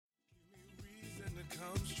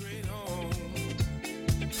straight home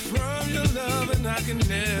from your love, and I can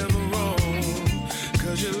never roam,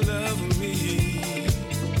 'cause you love me,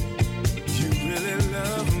 you really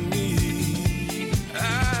love me.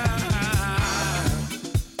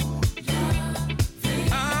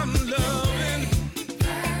 I'm loving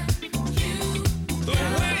you the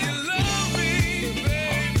way you love me,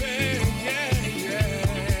 baby, yeah.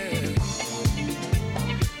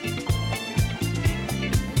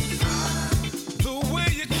 The way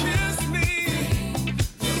you kiss me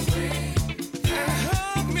and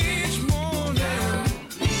hug me each morning,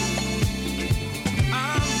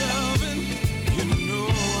 I'm loving, you know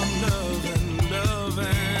I'm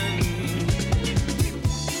loving.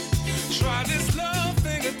 Try this love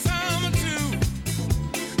thing a time or two,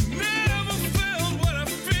 never felt what I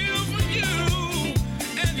feel for you,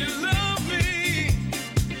 and you love me,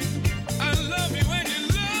 I love you, and you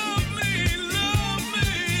love me,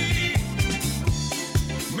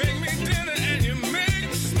 make me dinner and you make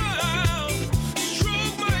me smile,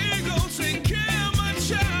 stroke my ego, take care of my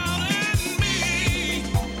child and me,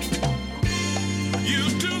 you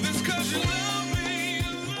do this 'cause you love me,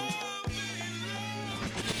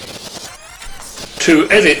 To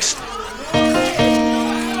edit,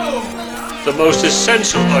 the most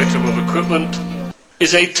essential item of equipment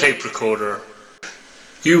is a tape recorder.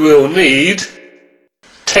 You will need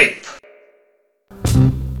tape,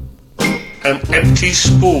 an empty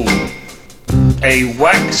spool, a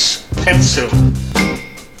wax pencil,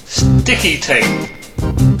 sticky tape,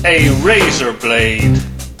 a razor blade,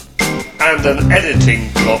 and an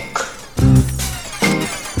editing block.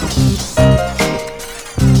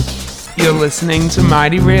 You're listening to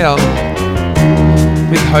Mighty Real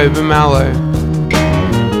with Hober Mallow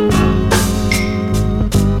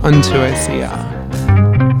on 2SER.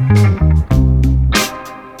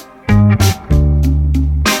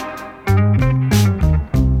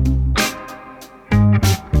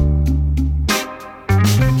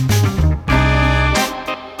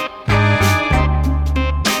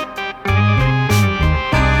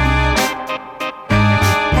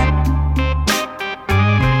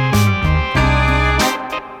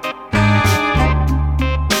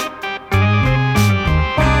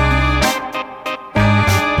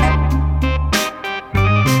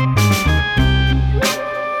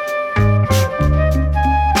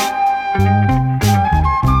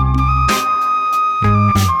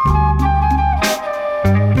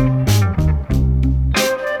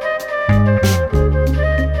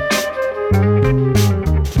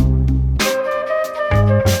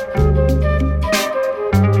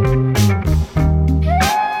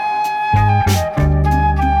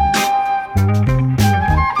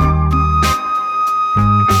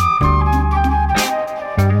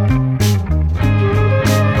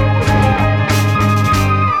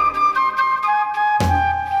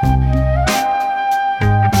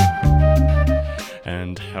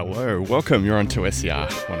 Welcome, you're on 2SER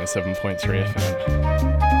 107.3 FM.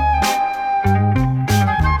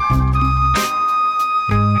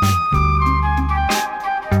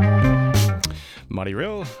 Mighty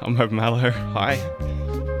Real, I'm Hober Mallow. Hi.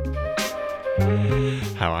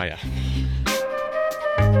 How are ya?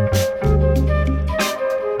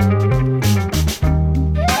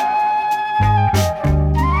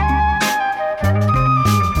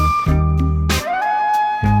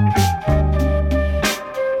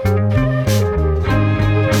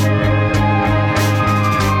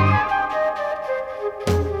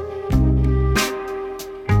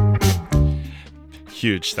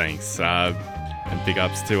 Huge thanks and big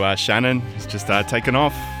ups to Shannon, who's just taken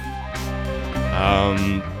off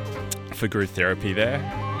for Groove Therapy there.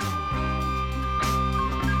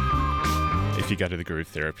 If you go to the Groove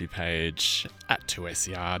Therapy page at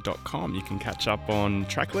 2ser.com, you can catch up on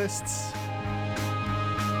track lists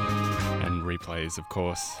and replays, of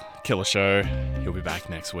course. Killer show. He'll be back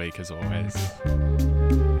next week as always.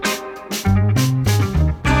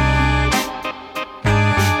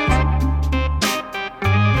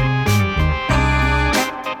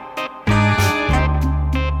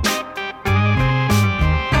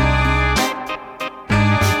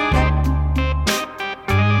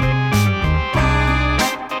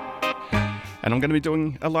 And I'm going to be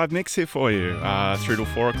doing a live mix here for you through till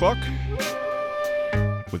 4 o'clock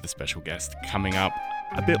with a special guest coming up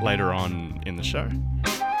a bit later on in the show.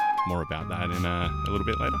 More about that in a little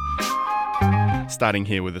bit later. Starting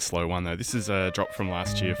here with a slow one though. This is a drop from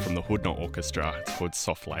last year from the Hudner Orchestra. It's called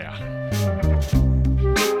Soft Layer.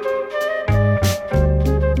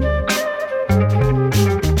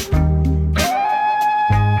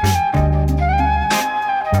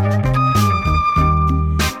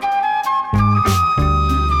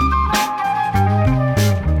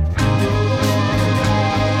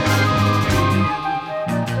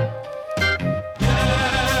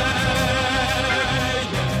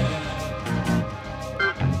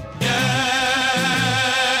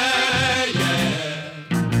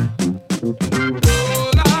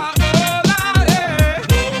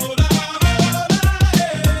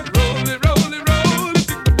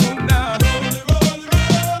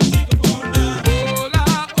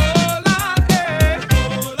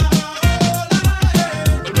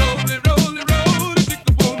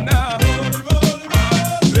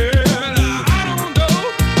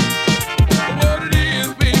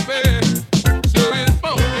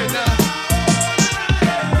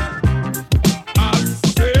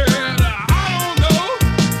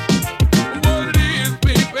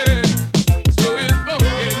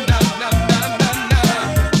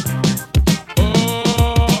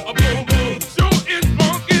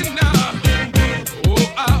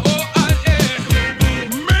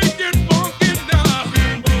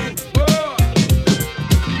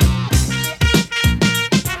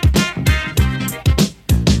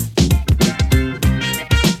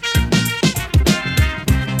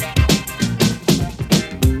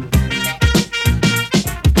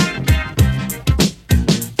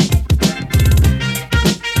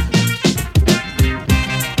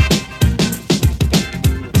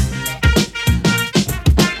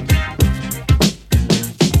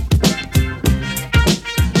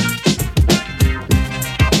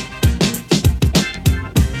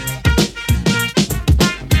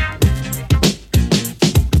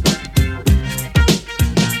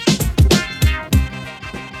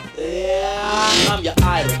 I'm your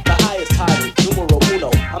idol, the highest title, numero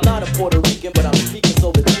uno. I'm not a Puerto Rican, but I'm speaking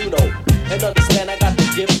so that you know. And understand I got the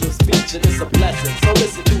gift of speech and it's a blessing. So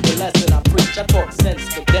listen to the lesson I preach. I talk sense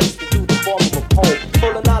condensed into the form of a poem.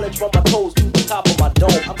 Full of knowledge from my toes to the top of my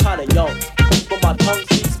dome. I'm kinda young, but my tongue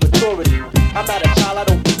speaks maturity. I'm not a child, I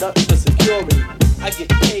don't do nothing for security. I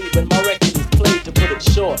get paid when my record is played, to put it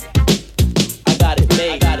short. I got it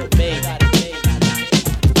made, I got it made, I got it made.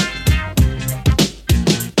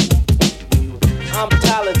 I'm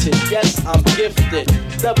talented, yes, I'm gifted.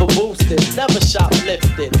 Never boosted, never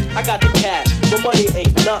shoplifted. I got the cash, but money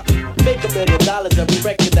ain't nothing. Make $1 million every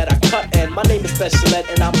record that I cut. And my name is Special Ed,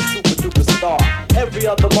 and I'm a super duper star. Every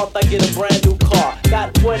other month I get a brand new car.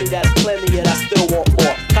 Got 20, that's plenty, and I still want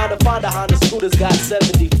more. Kinda find a Honda Scooter's got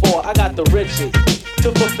 74. I got the riches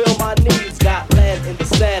to fulfill my needs. Got land in the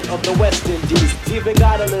sand of the West Indies. Even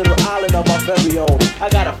got a little island of my very own. I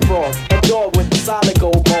got a frog, a door with a solid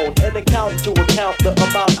gold bone. An account to account the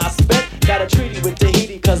amount I spent. Got a treaty with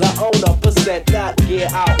Tahiti cause I own a percent. Got gear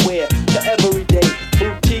out where the everyday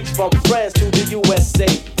boutiques from France to the USA.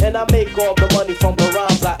 And I make all the money from the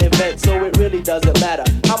rhymes I invent. So it really doesn't matter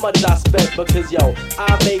how much I spent. Because yo,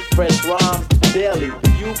 I make fresh rhymes daily.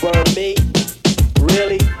 You burn me?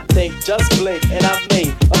 Really? Think, just blink and I've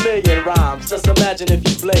made 1 million rhymes. Just imagine if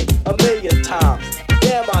you blink 1 million times.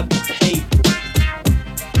 Damn, I'm paid.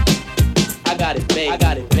 I got it made, I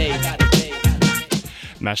got it made, I got it made.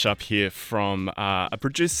 Mashup here from a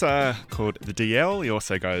producer called The DL. He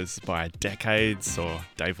also goes by Decades or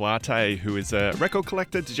Dave Latte, who is a record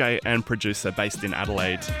collector, DJ and producer based in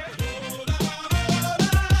Adelaide.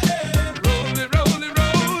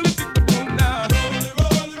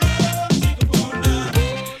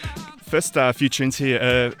 First few tunes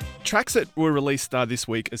here, tracks that were released this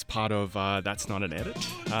week as part of That's Not an Edit.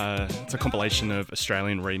 It's a compilation of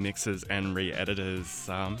Australian remixers and re-editors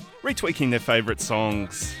retweaking their favourite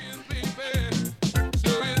songs,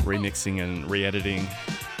 remixing and re-editing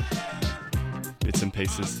bits and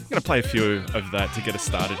pieces. I'm going to play a few of that to get us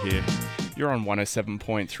started here. You're on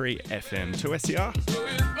 107.3 FM 2SER.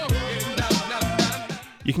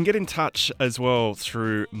 You can get in touch as well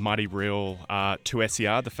through Mighty Real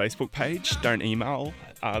 2SER, the Facebook page. Don't email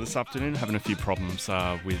this afternoon. Having a few problems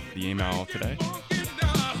with the email today.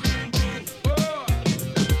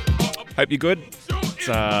 Hope you're good. It's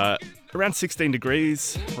around 16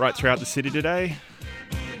 degrees right throughout the city today.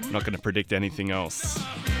 I'm not going to predict anything else.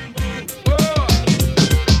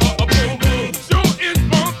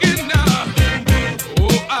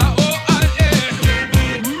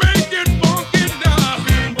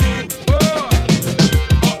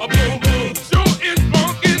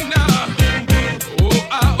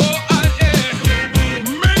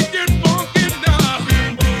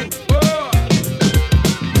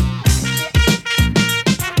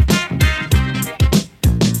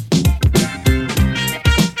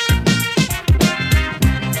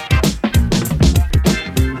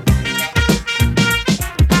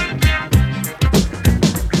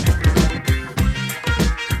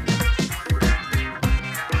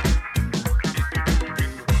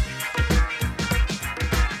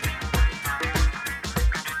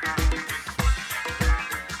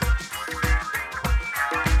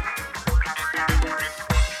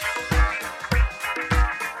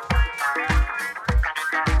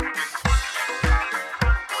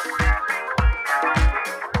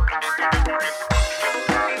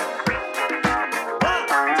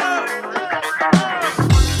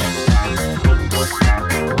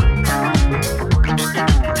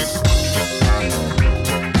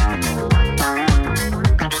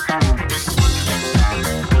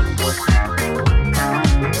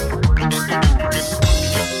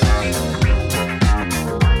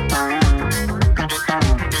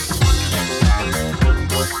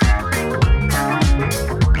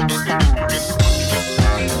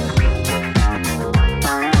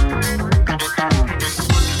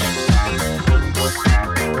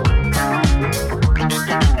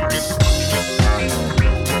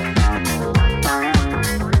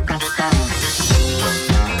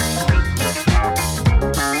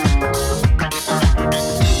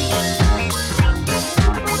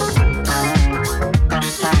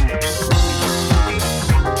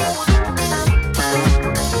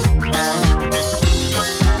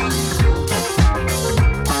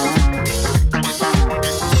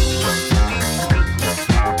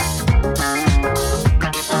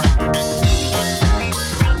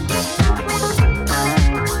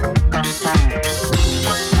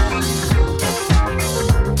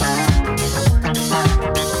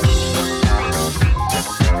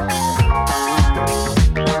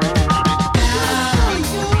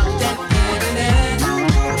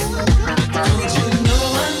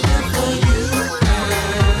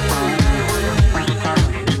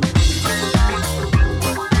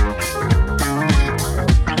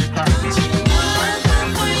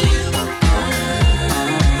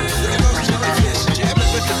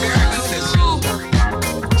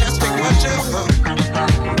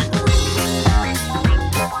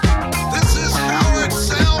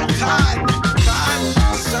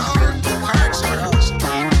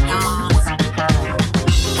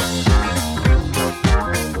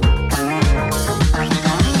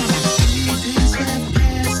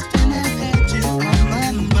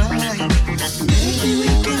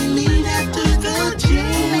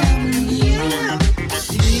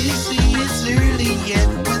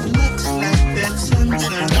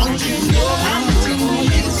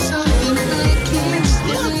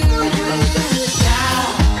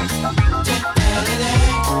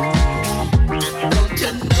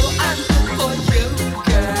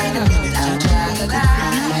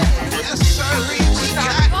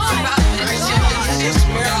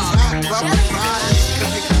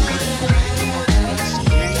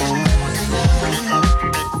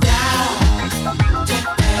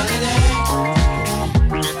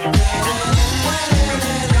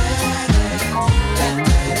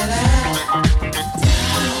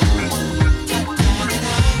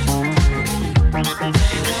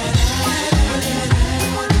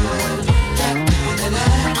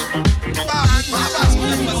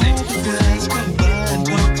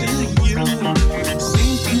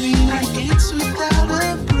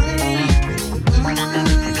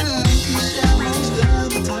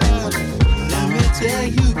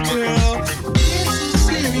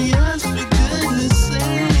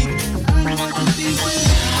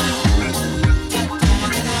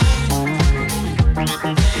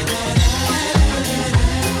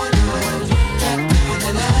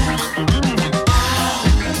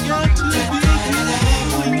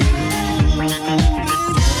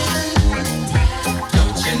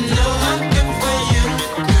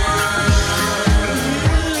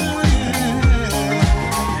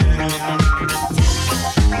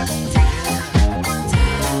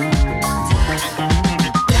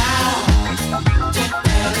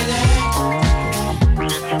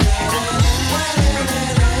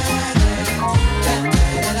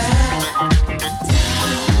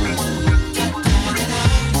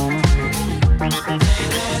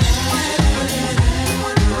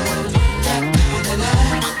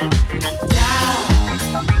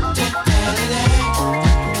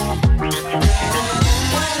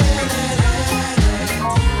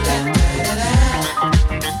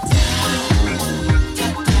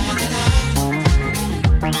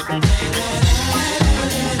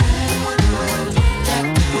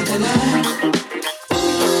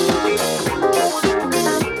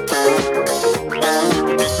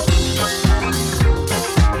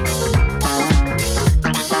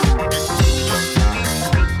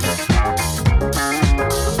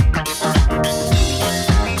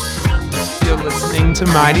 To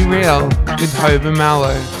Mighty Real with Hober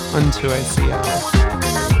Mallow on 2OCR.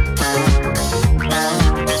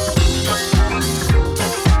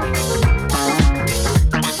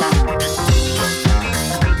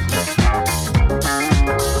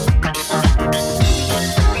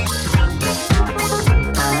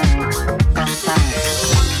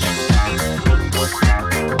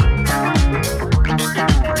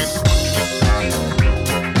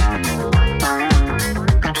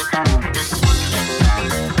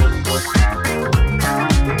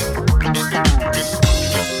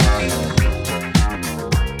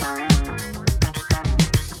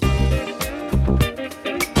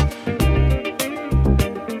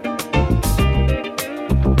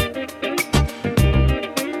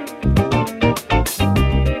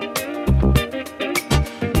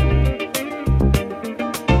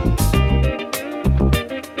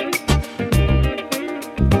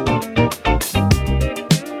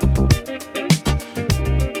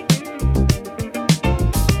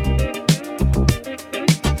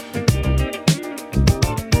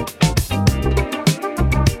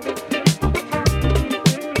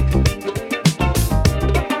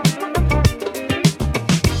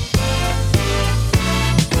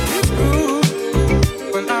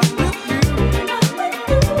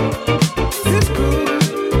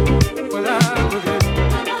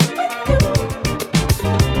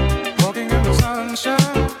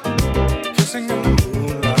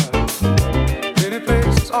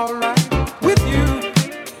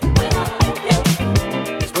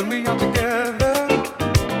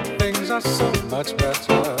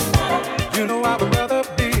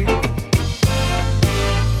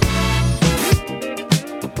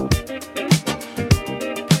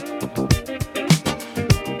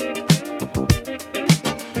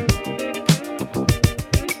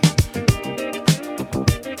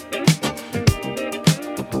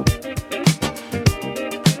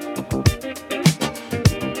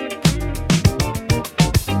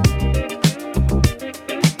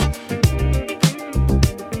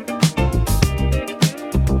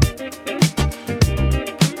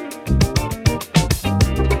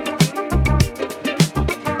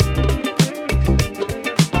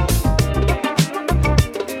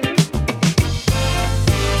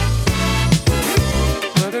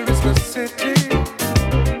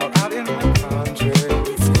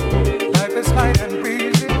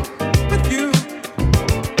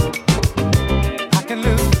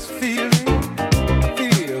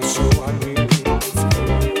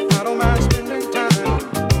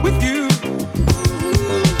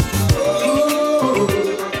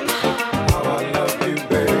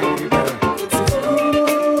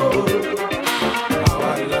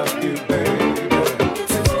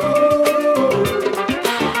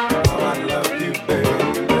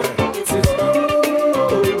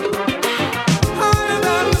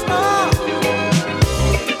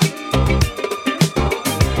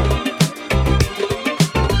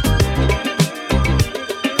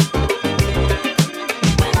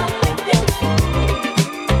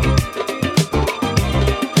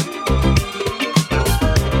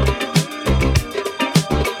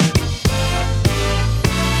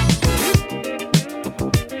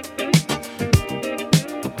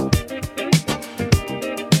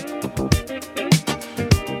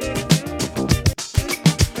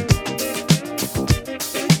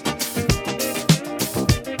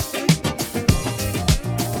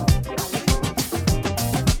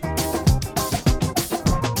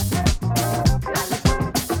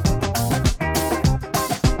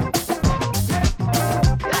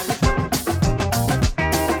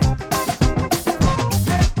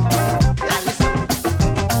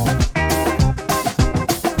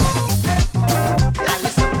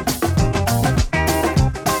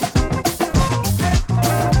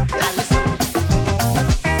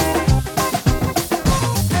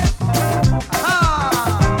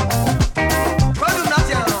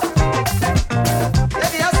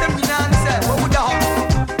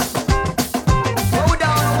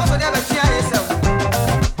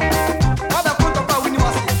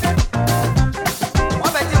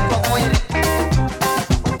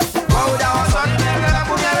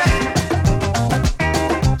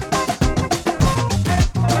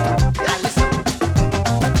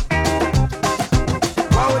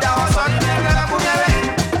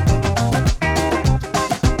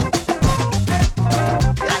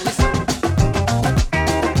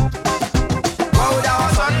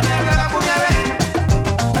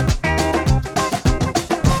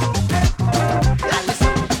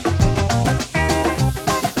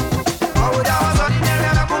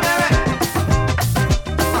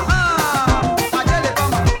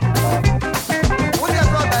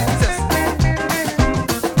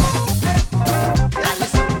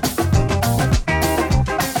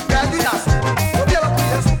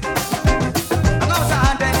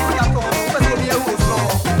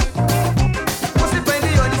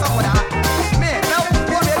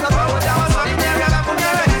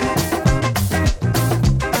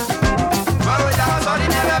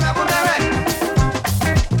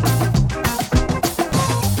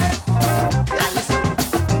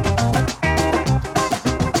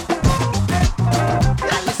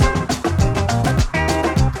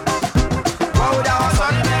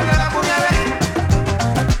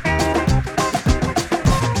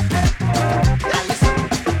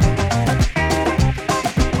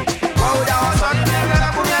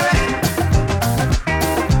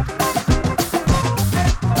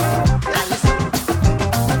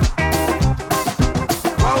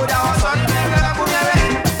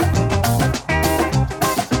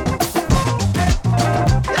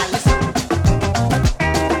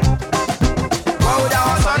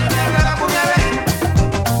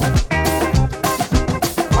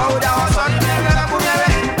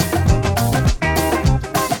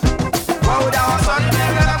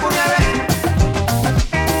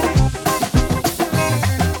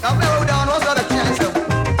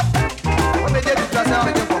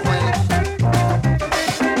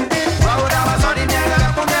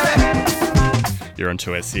 on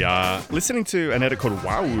 2SCR. Listening to an edit called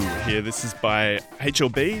Wowoo here. This is by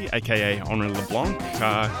HLB, aka Henri LeBlanc.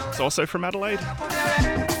 It's also from Adelaide.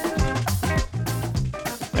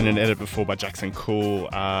 And an edit before by Jackson Cool,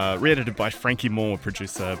 re-edited by Frankie Moore,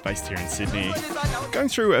 producer based here in Sydney. Going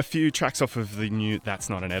through a few tracks off of the new That's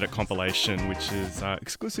Not an Edit compilation, which is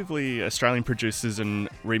exclusively Australian producers and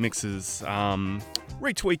remixers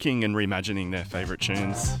retweaking and reimagining their favourite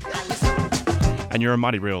tunes. And you're a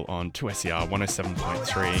Mighty Real on 2SCR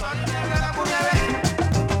 107.3.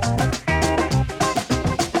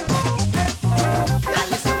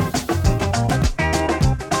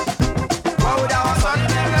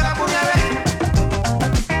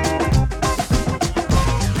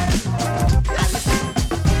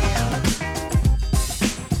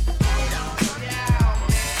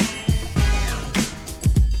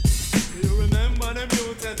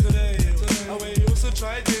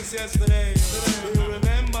 Yesterday, you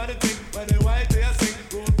remember the thing, but the white way I sing,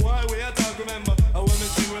 good boy, we are talk, remember, a woman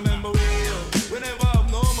sing, remember we never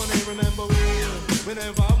have no money, remember we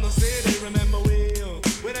never have no city, remember we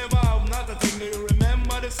never have not a thing, do you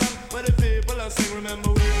remember the song, but the people are sing,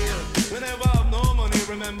 remember we never have no money,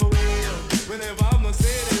 remember we never have no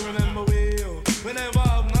city, remember we never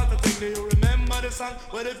have not a thing, do you remember the song,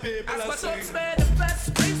 but the people are sing. As my the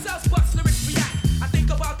best race house bus lyrics react, I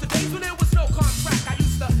think about the days when there was no contract, I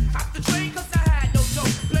used to have to train cause I had no dough.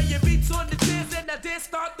 Playing beats on the chairs and I did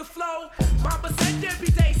start the flow. Mama said there'd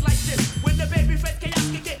be days like this when the baby fed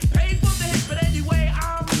chaos could get paid for the hits. But anyway,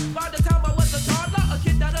 by the time I was a toddler, a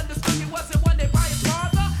kid that understood it wasn't one day by his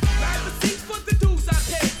father. Magazines for the dues I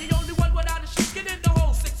paid. The only one without a sheet in the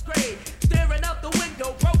whole 6th grade. Staring out the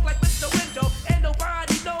window, broke like Mr. Window. And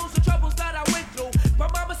nobody knows the troubles that I went through. My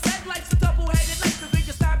mama said life's a double-headed knife. If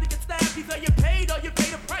you stab, you get stabbed. Either you paid or you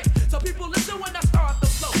pay the price. So people listen when I start the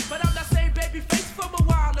flow. But I'm that same baby face from a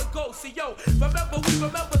while ago. See, yo, remember we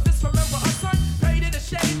remember this, remember us, son? Paid in a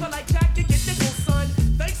shame, but like Jack, you get nickel, son.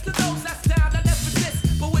 Thanks to those that's down, I never diss.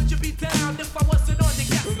 But would you be down if I wasn't on the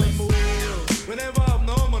guest list? Remember we never have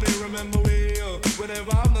no money, remember we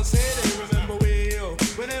never have no city, remember we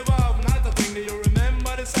never have not a thing, do you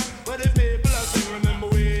remember the song? But the people are sing, remember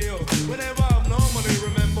we never have no money,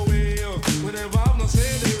 remember we never have no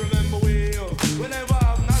city, remember we never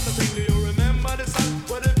have not a thing, do you remember the song?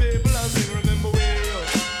 But the people are sing, remember we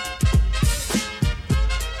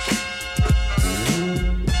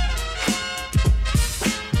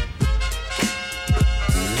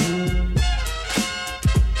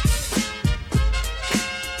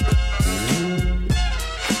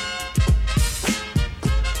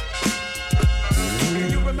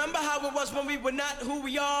when we were not who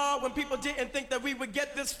we are, when people didn't think that we would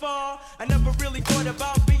get this far. I never really thought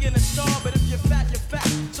about being a star, but if you're fat,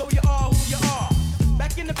 so you are who you are.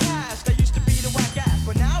 Back in the past, I used to be the whack ass,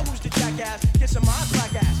 but now who's the jackass? Kissing my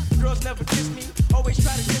black ass. Girls never kiss me, always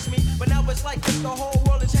try to kiss me, but now it's like if the whole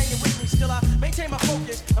world is hanging with me. Still I maintain my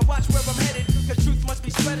focus and watch where I'm headed, cause truth must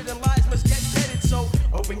be spreaded and lies must get deaded. So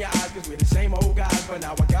open your eyes, cause we're the same old guys, but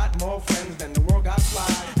now I got more friends than the world got fly.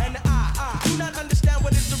 And I do not understand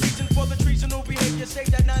what is the reason for the treasonable behavior.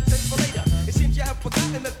 Save that nonsense for later. It seems you have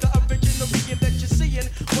forgotten that the original being that you're seeing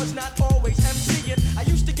was not always MCing. I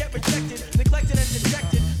used to get rejected, neglected and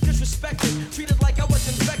dejected, disrespected, treated like I was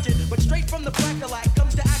infected. But straight from the Black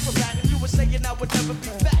comes the acrobat, and you were saying I would never be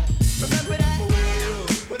fat. Remember that?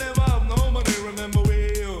 Whenever I have no money, remember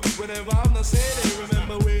whenever I have no city,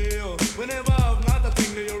 remember whenever I have not a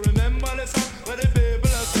thing, do you remember the song? But the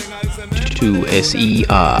people are sing, I say,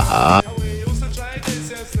 2SER.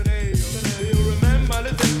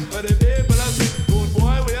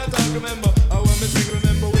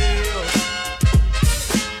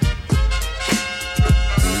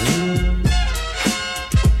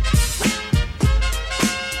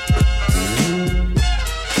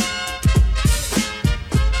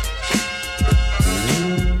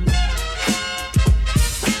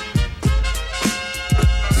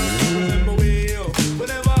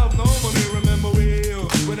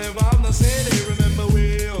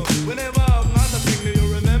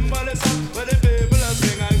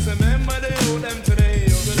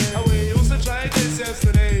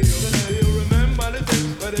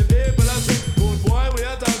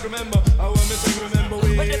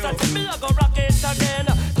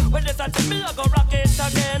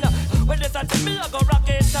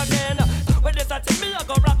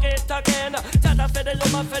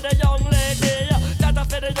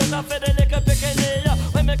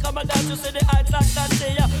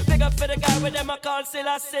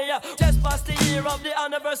 Just past the year of the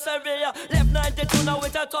anniversary. Left 92, now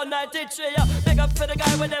it's at 93. Big up for the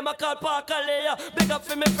guy with them I call Parker Lee. Big up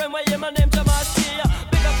for my friend where my name Jamal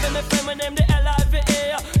Big up for me friend, my name the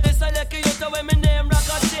L.I.V.A. This I like you to when my name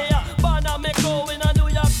Rockatea. Born and me go in a New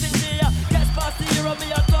York City. Guess past the year of me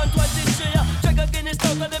a turn 23. Check a Guinness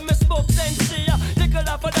town and then me smoke Sensi. Nickel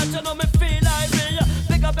off of that you know me feel irate.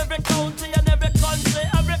 Pick up every county and every country.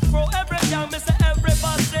 Every crew, every gang, me say every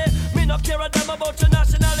bossy. Me no care a damn about your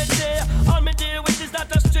nationality. All me deal with is that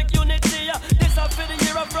a strict unity. This a for the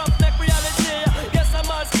year of rough neck reality. Yes I'm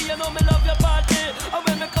asking you know me love your body. And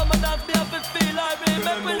when me come and dance me up and feel irate.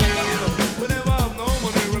 Make me lick up. Whenever I've no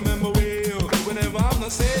money, remember we. Whenever I've no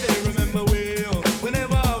city, remember we.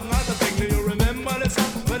 Whenever I've not a thing, do you remember the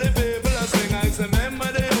song? When the people are sing, I say,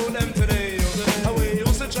 remember they owe them today. How we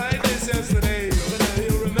used to try this yesterday.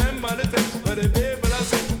 You remember the thing, when the people are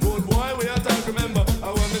sing, good boy, we are talk, remember. I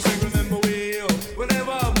want me sing, remember we.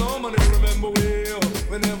 Whenever I've no money, remember we.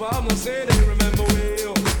 Whenever I've no city, remember we.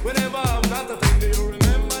 Whenever I've not a thing, do you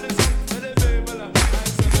remember the song? When the people are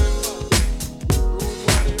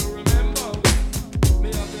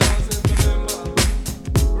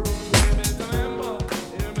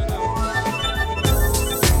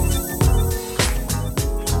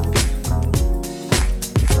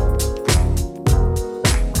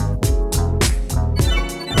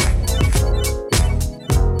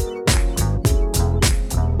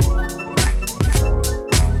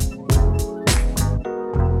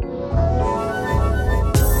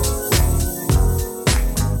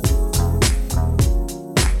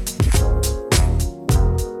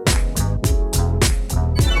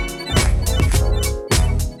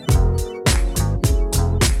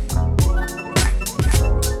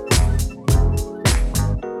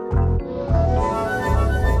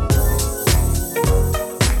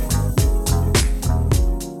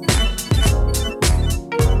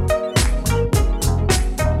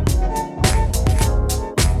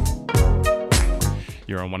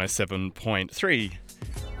You're on 107.3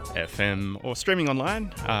 FM or streaming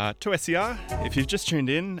online to SER. If you've just tuned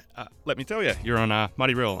in, let me tell you, you're on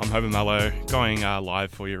Mighty Real. I'm Hober Mallow, going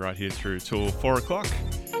live for you right here through till 4 o'clock.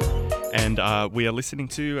 And we are listening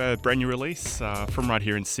to a brand new release from right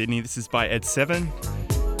here in Sydney. This is by Ed Seven,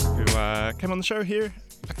 who came on the show here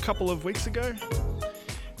a couple of weeks ago.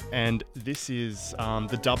 And this is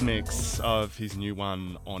the dub mix of his new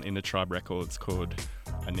one on Inner Tribe Records called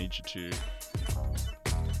I Need You To.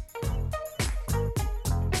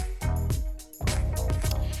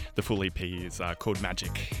 The full EP is called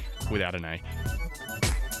Magic, without an A.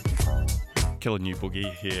 Killer New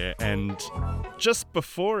Boogie here, and just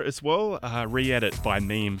before as well, re-edit by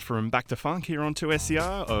Meme from Back to Funk here on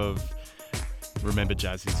 2SER of Remember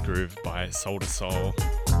Jazzy's Groove by Soul II Soul.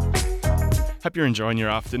 Hope you're enjoying your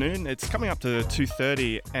afternoon. It's coming up to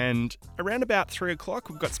 2:30, and around about 3 o'clock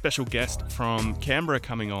we've got special guest from Canberra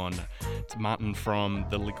coming on. It's Martin from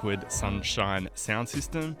the Liquid Sunshine Sound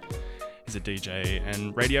System. He's a DJ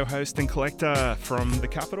and radio host and collector from the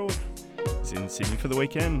capital. He's in Sydney for the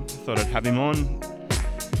weekend. Thought I'd have him on.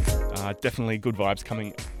 Definitely good vibes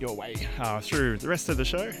coming your way through the rest of the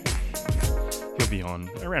show. He'll be on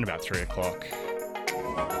around about 3 o'clock.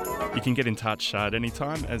 You can get in touch at any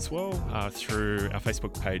time as well through our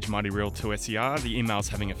Facebook page, Mighty Real 2SER. The email's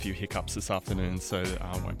having a few hiccups this afternoon, so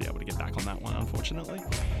I won't be able to get back on that one, unfortunately.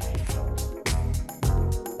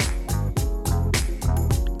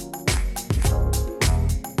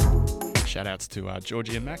 Shout outs to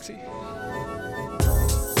Georgie and Maxie.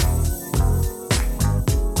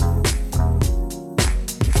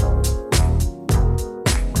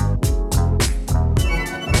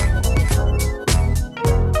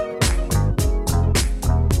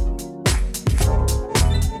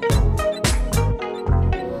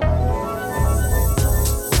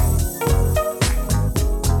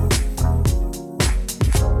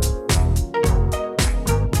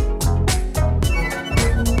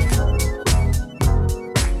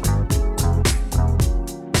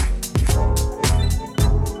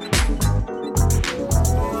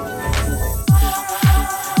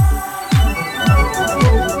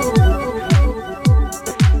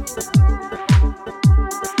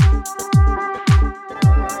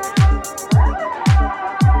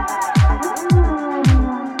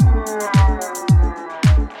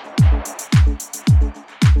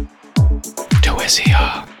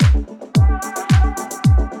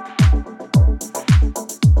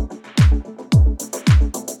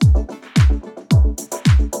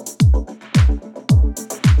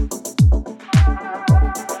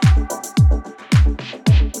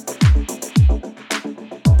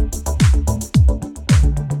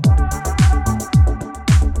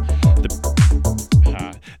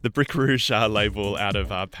 Brick Rouge label out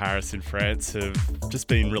of Paris in France have just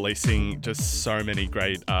been releasing just so many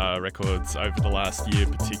great records over the last year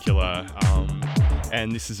in particular.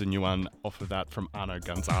 And this is a new one off of that from Arno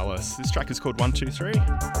Gonzalez. This track is called 123.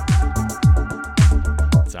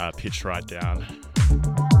 It's pitched right down.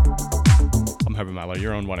 I'm Hobo Mallow.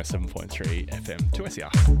 You're on 107.3 FM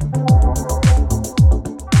 2SER.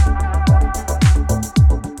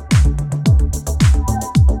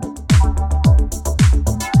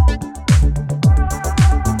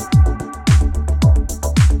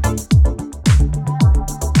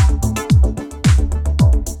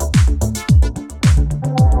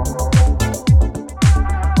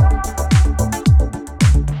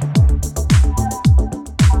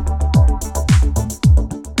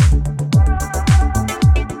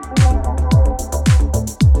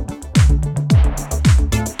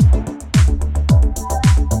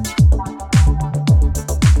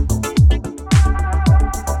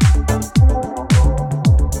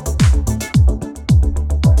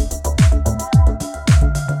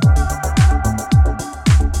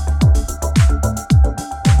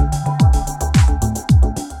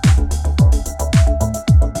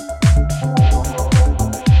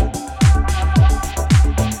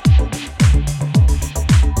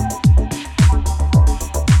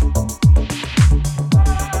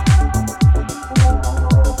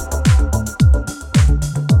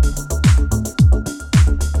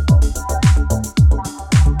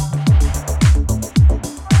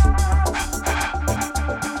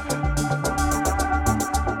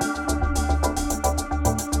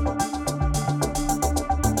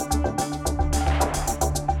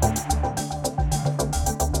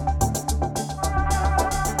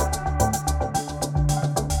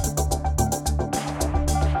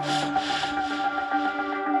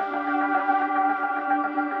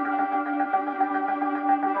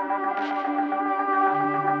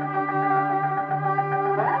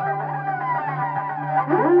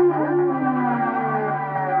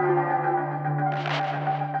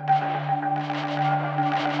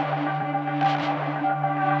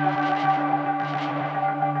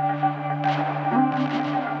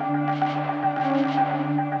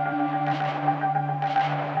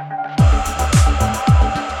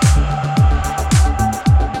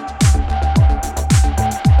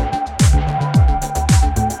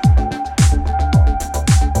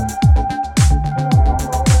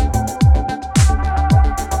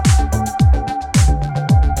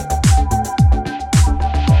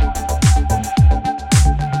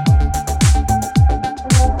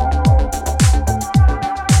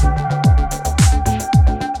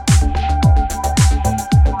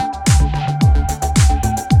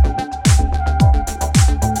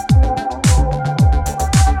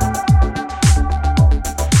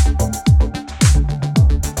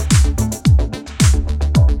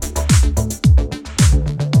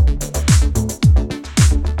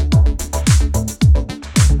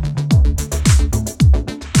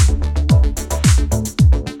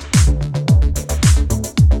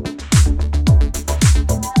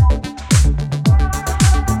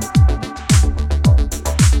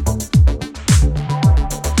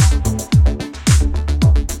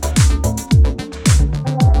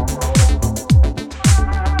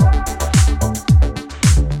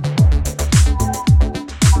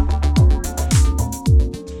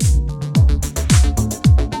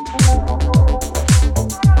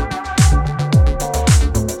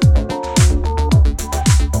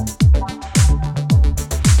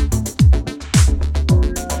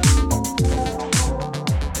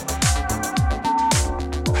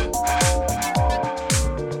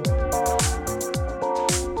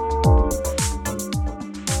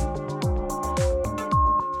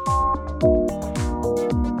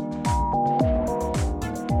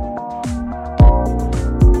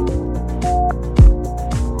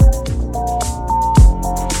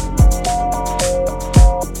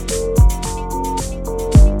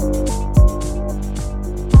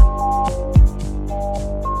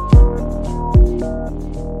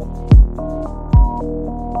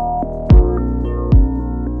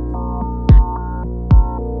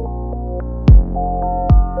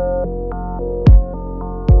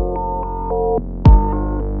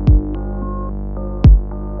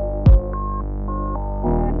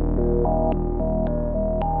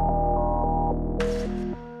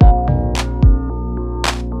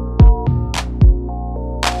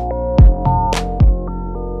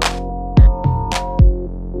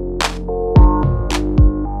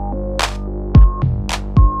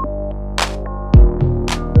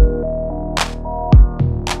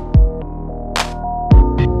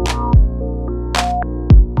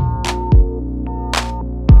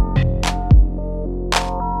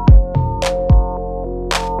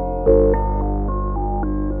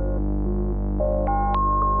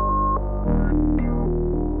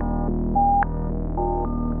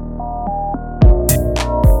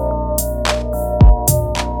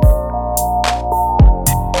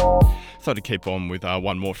 decided to keep on with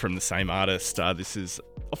one more from the same artist. This is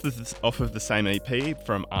off of the same EP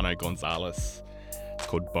from Arno Gonzalez. It's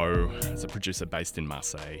called Beau. It's a producer based in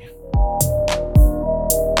Marseille.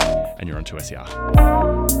 And you're on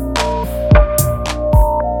 2SER.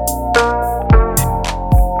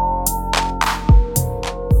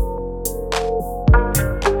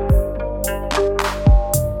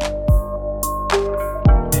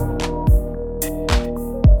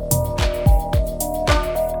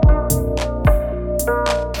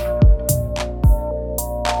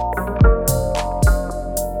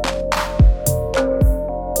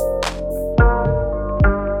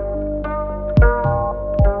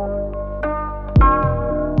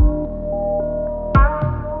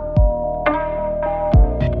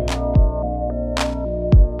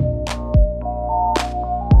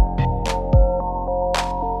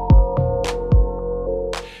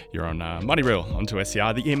 Mighty Real on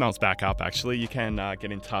 2SER. The email's back up actually. You can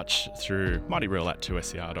get in touch through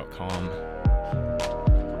mightyreal@2ser.com.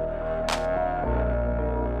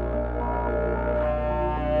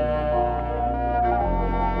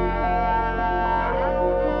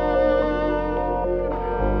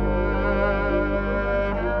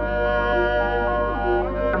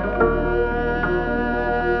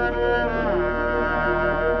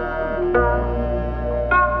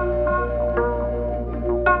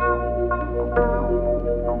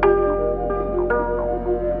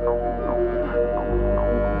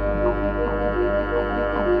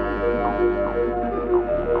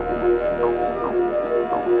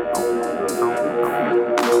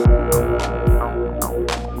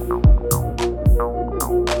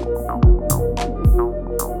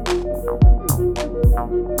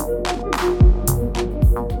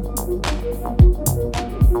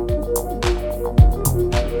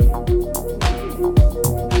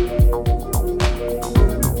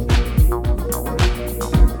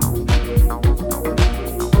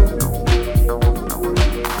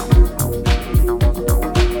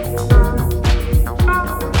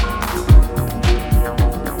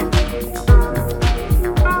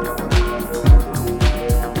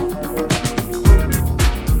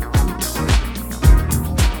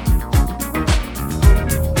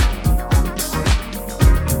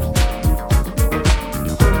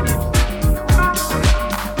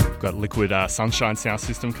 Liquid Sunshine sound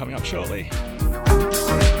system coming up shortly.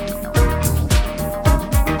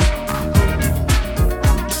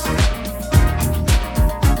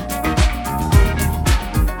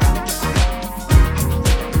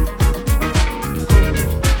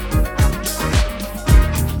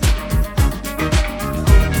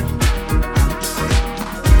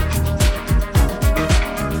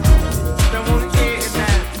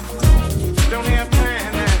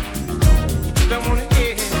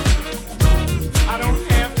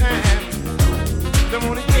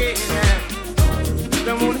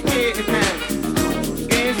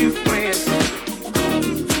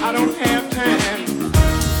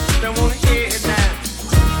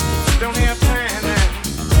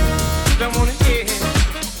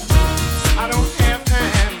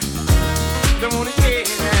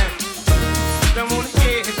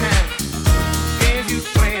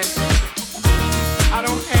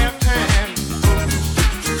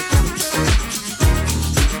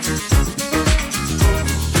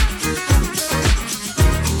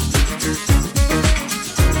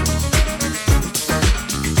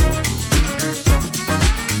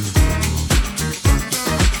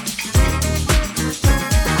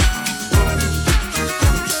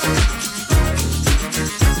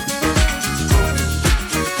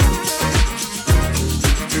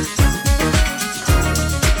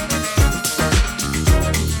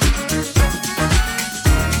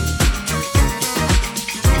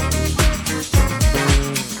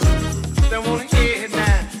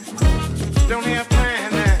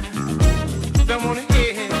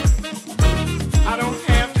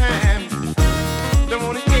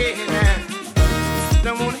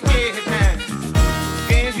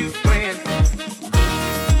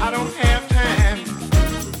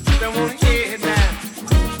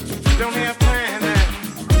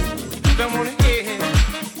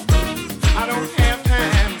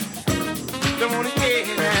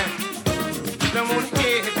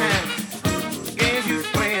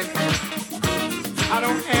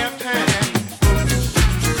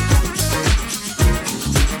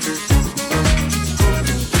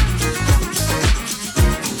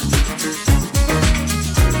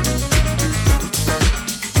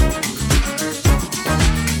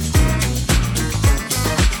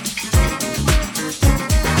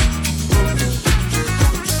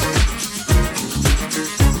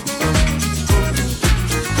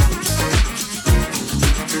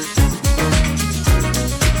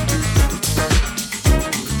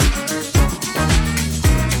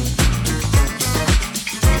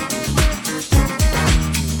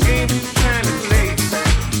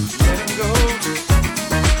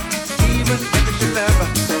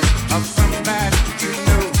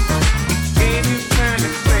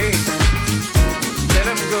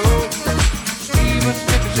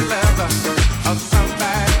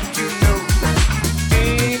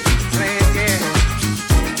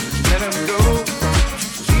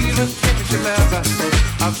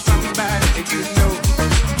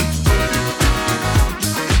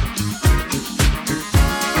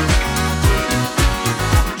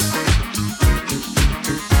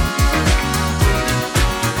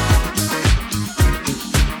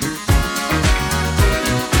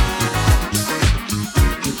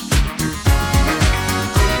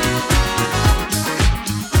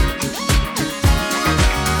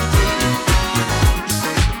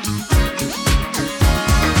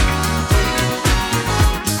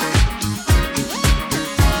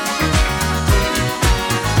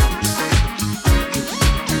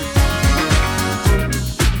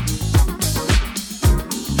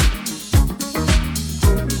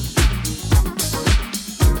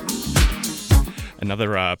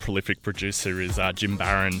 Another prolific producer is Jim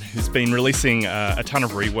Barron, who's been releasing a ton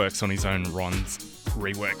of reworks on his own Ron's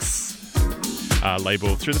Reworks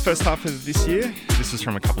label through the first half of this year. This is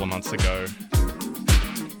from a couple of months ago.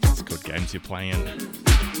 It's called Games You're Playing.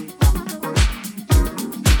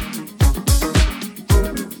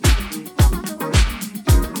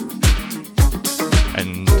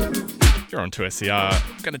 And you're on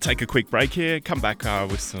 2SER. Going to take a quick break here, come back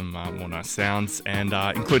with some more nice sounds, and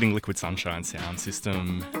including Liquid Sunshine Sound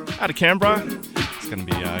System out of Canberra. It's going to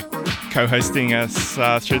be co-hosting us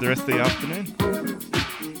through the rest of the afternoon.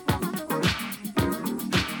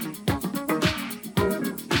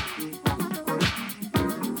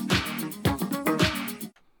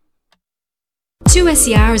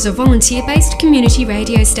 SER is a volunteer-based community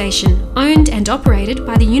radio station, owned and operated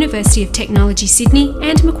by the University of Technology Sydney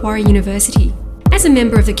and Macquarie University. As a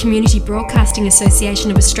member of the Community Broadcasting Association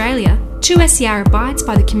of Australia, 2SER abides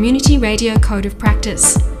by the Community Radio Code of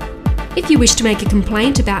Practice. If you wish to make a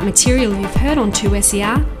complaint about material you've heard on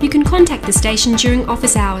 2SER, you can contact the station during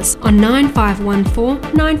office hours on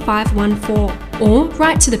 9514 9514 or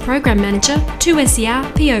write to the Program Manager, 2SER,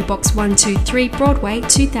 PO Box 123, Broadway,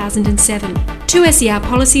 2007. 2SER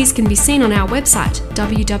policies can be seen on our website,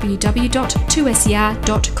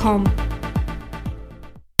 www.2ser.com.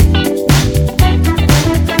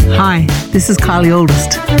 Hi, this is Kylie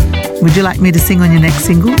Oldest. Would you like me to sing on your next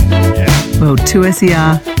single? Yeah. Well,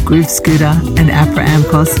 2SER, Groove Scooter and APRA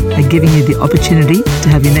AMCOS are giving you the opportunity to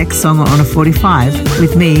have your next song on a 45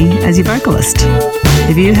 with me as your vocalist.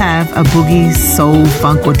 If you have a boogie, soul,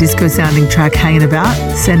 funk or disco sounding track hanging about,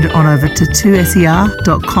 send it on over to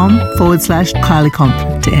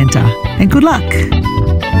 2ser.com/KylieComp to enter. And good luck!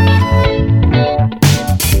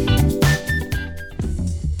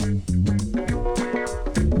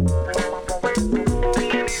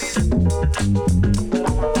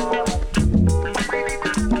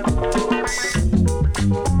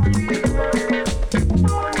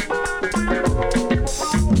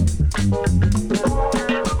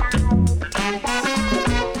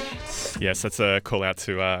 Yes, that's a call out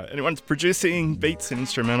to anyone producing beats and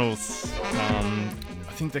instrumentals.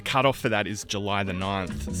 I think the cutoff for that is July the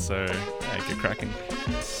 9th, so yeah, get cracking.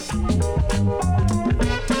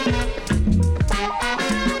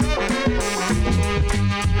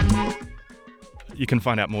 You can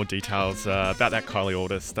find out more details about that Kylie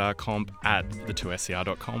Oldest comp at the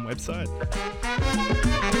 2ser.com website.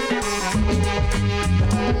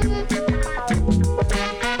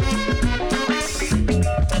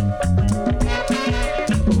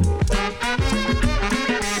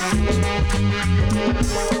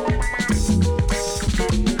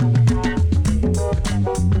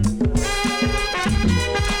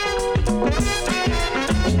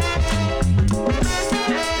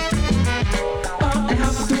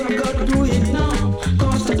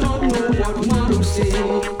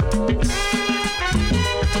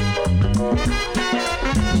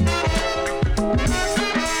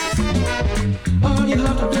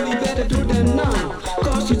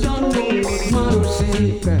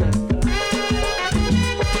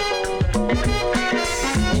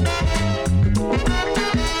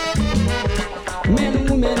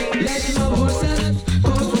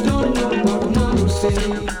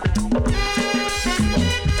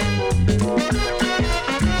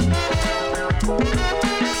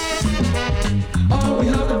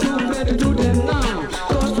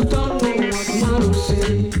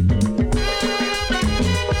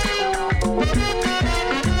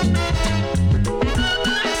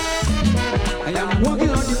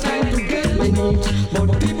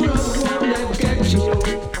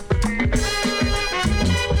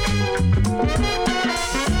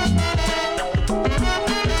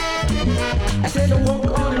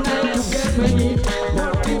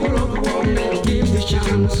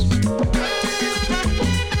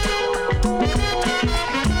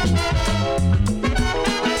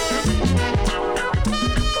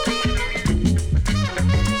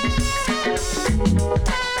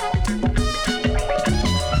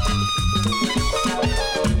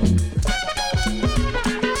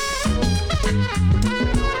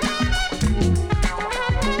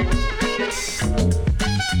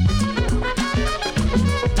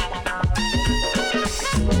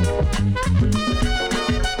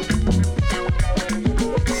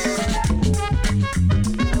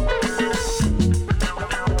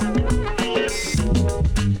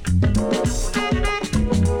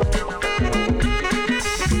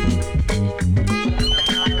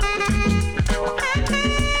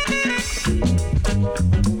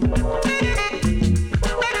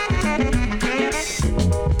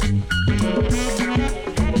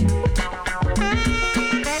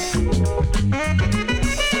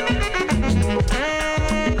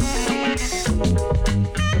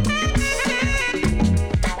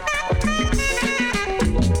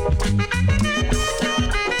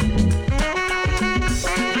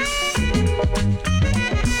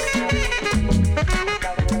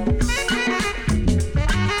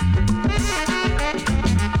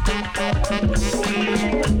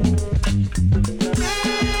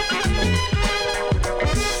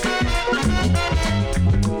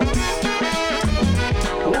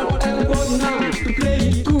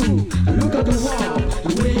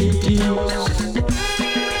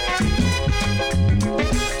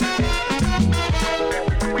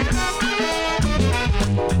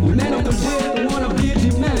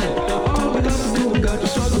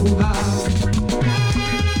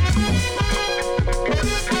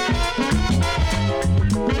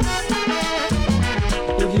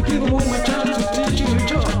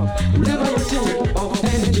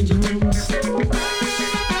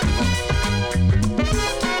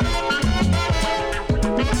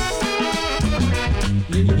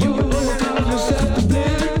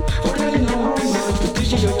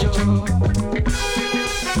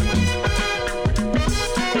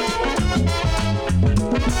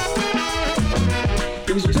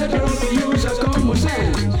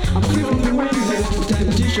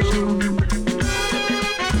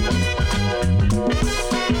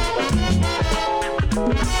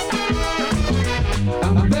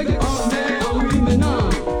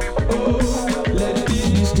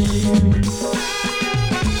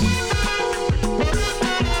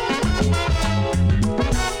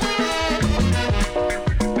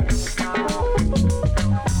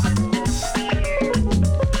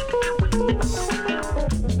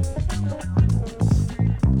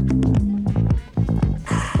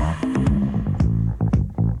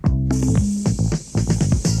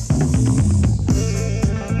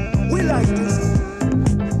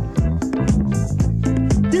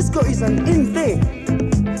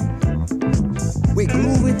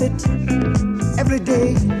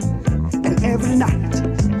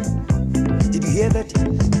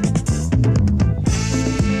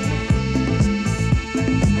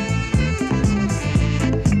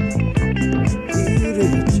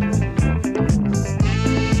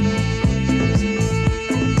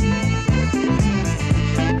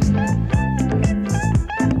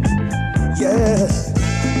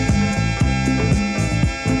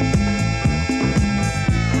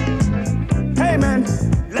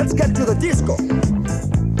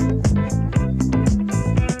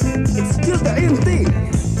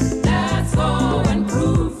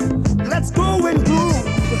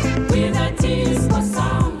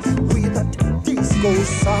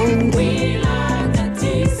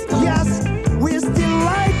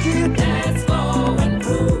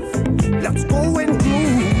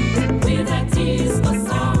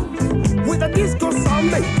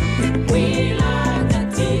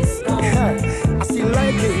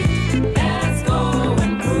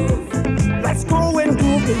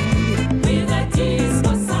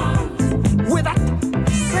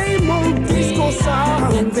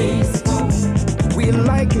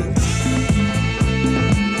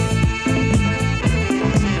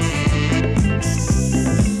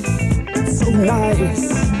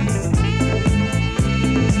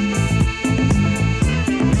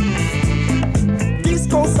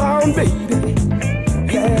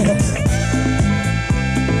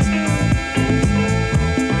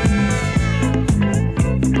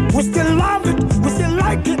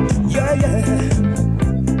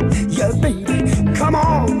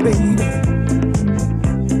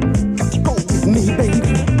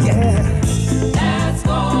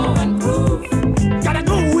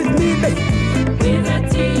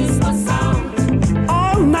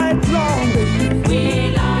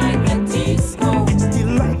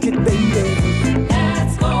 Still like it, baby.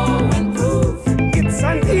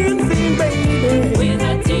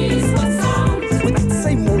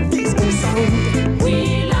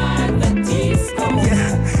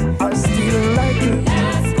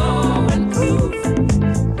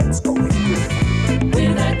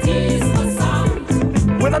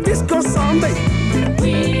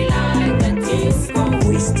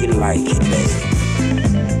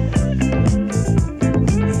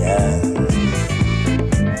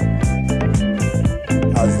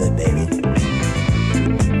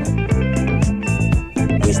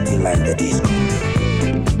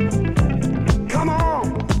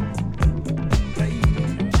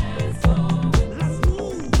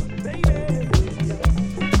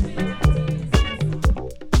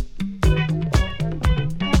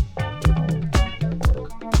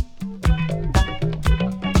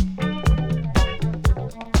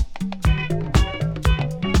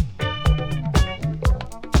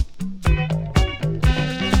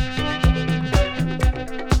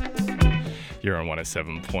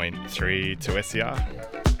 107.3 to SER.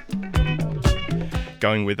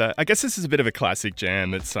 Going with that, I guess this is a bit of a classic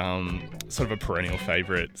jam. It's sort of a perennial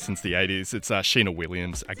favourite since the 80s. It's Sheena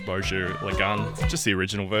Williams, Agboju Lagun, just the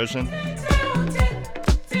original version.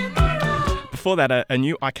 Before that, a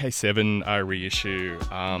new IK7 reissue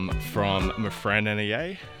from Mafran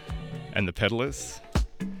NEA and the Peddlers.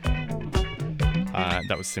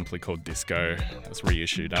 That was simply called Disco. That was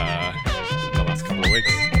reissued in the last couple of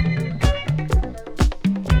weeks.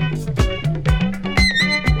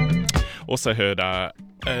 Also heard a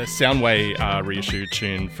Soundway reissued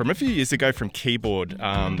tune from a few years ago from Keyboard.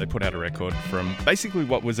 They put out a record from basically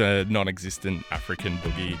what was a non-existent African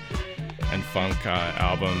boogie and funk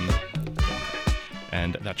album.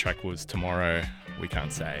 And that track was Tomorrow We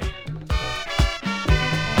Can't Say.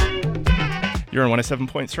 You're on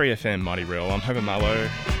 107.3 FM, Mighty Real. I'm Homer Mallow.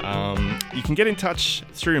 You can get in touch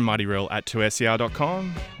through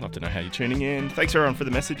mightyreal@2ser.com. Love to know how you're tuning in. Thanks everyone for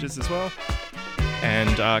the messages as well.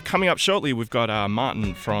 And coming up shortly, we've got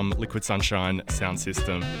Martin from Liquid Sunshine Sound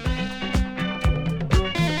System.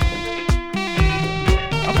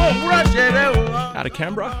 Out of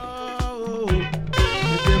Canberra.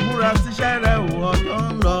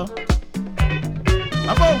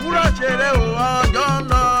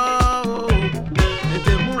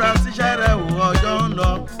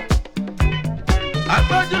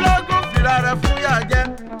 Agbójúlógún fìlà rẹ̀ fún yàjẹ́.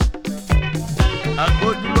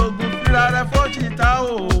 Agbójúlógún fìlà rẹ̀ fún chita o.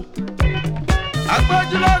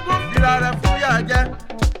 Agbójúlógún fìlà rẹ̀ fún yàjẹ́.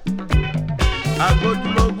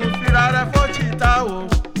 Agbójúlógún fìlà rẹ̀ fún chita o.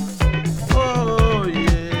 Oh yeah.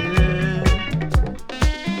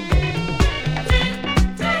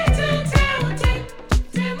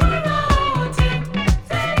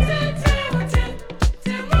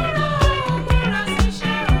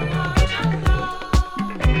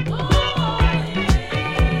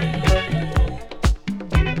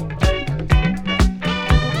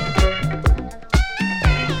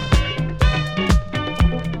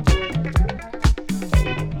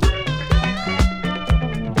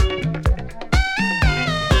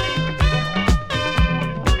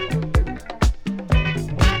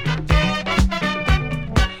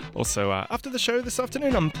 Also, after the show this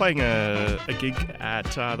afternoon, I'm playing a gig at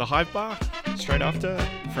the Hive Bar straight after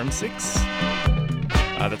from 6.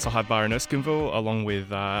 That's a Hive Bar in Erskineville, along with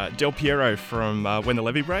Del Piero from When the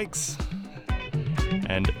Levee Breaks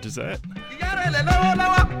and Dessert.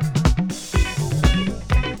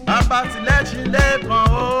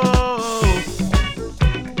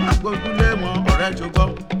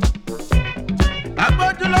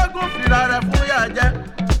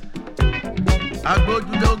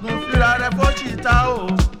 Agbójúlógún fìlà rẹ̀ fún chita o.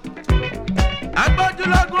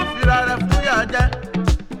 Agbójúlógún fìlà rẹ̀ fún yàjẹ́.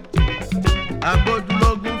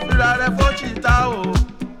 Agbójúlógún fìlà rẹ̀ fún chita o.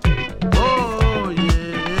 Oh yeah.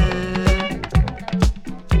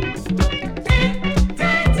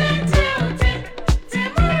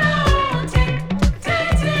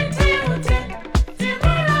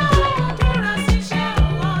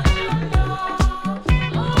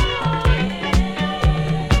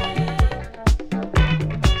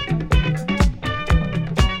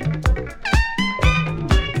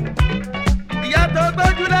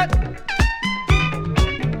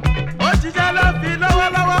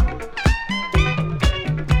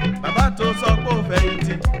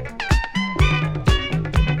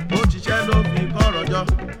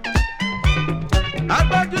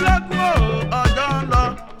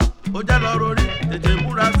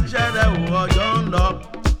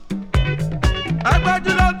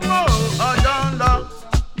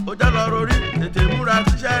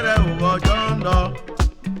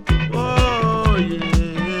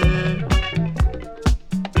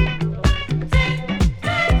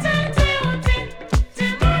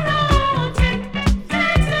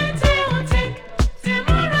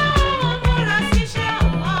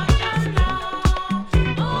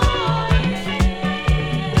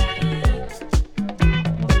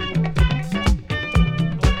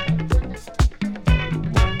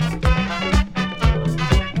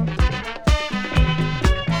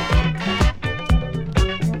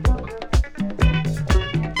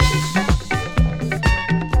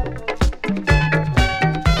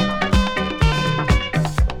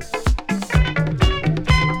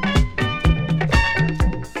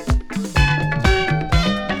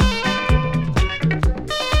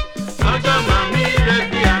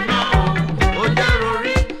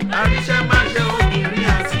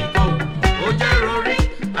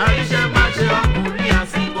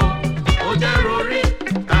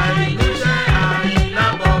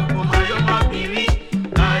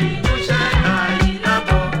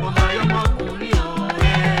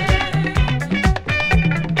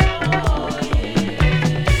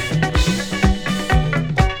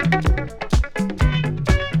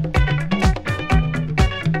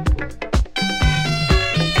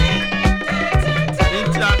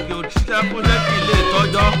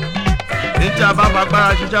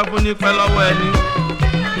 ṣiṣẹ́ fún ní pẹ́ lọ́wọ́ ẹni.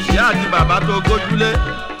 Ìyá àti bàbá tó gójúlé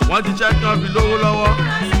wọ́n ti ṣẹ́ kí wọ́n fi lówó lọ́wọ́.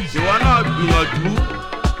 Ìwọ náà gbìyànjú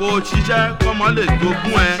kó o ṣiṣẹ́ kọ́mọ lè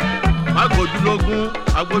jogún ẹ. Má gbójúlógún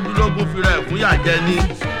agbójúlógún fi rẹ̀ fún yàjẹ́ ni.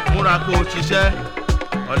 Múra kó o ṣiṣẹ́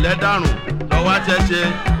ọ̀lẹ́dàrùn lọ́wọ́ àṣẹṣe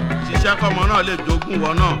ṣiṣẹ́ kọ́mọ náà lè jogún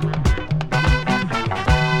wọn náà.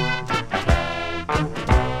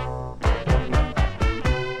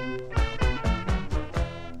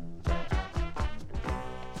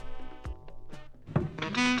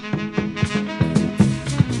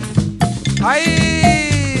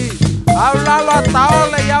 ¡Ay! Háblalo a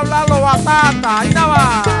Taole y háblalo a Tata. Ahí nada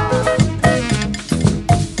más.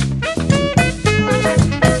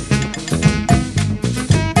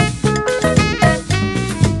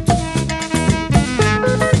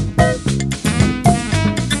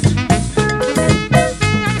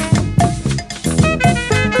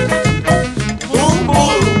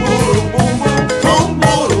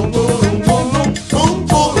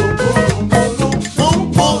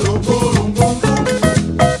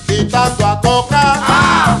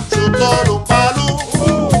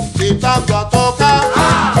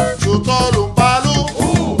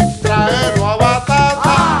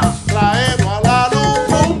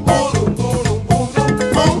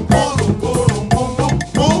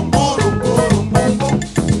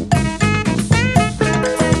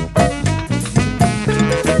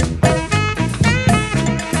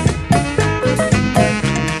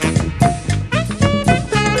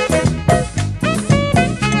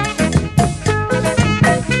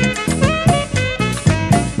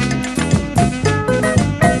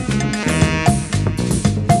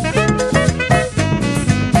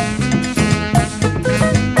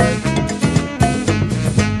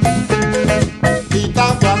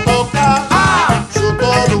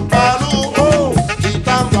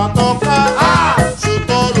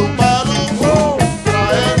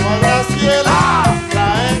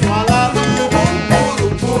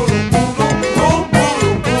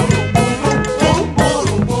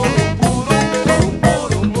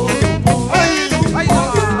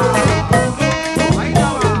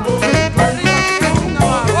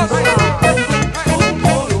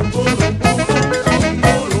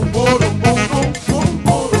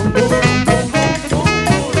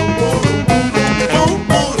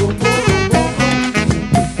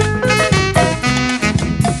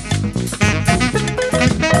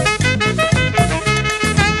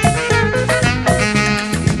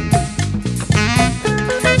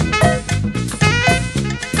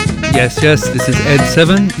 Yes, this is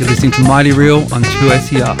Ed7. You're listening to Mighty Real on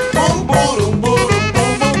 2SER.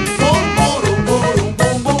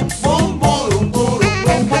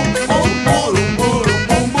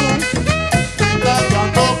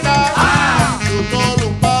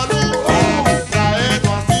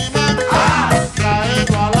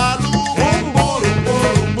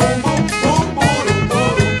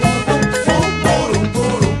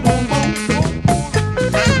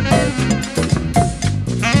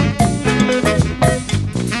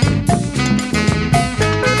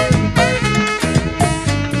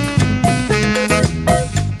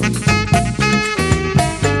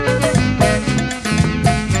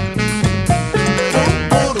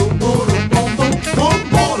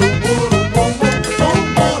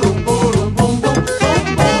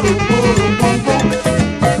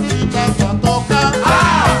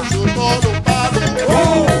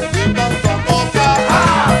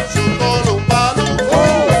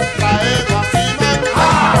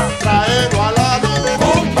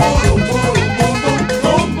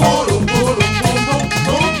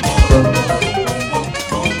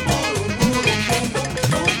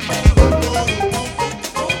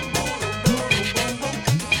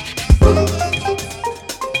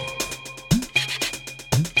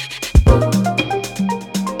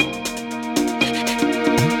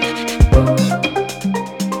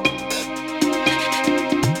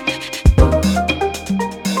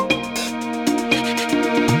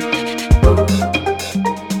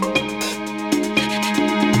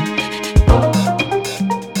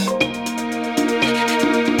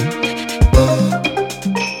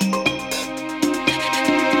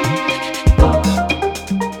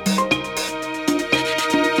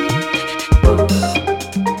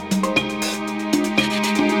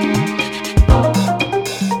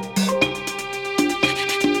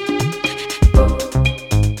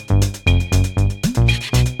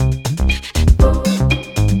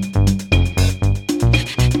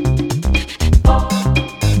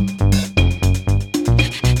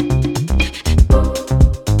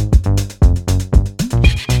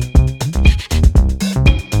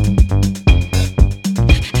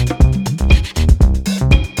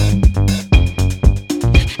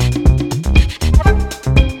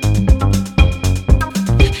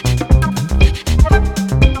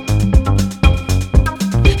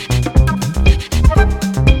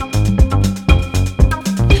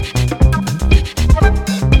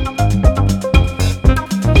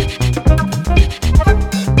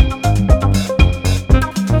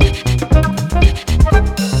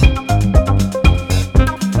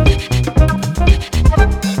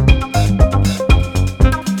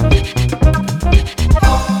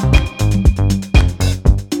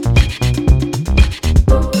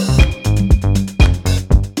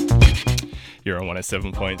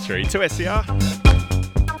 107.3 2SER.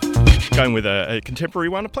 Going with a contemporary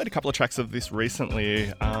one. I played a couple of tracks of this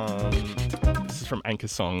recently. This is from Anchor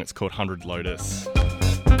Song. It's called 100 Lotus.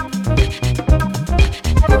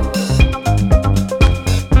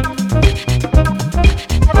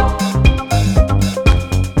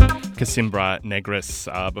 Casimbra Negres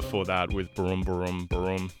before that with Barum Barum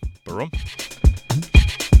Barum Barum.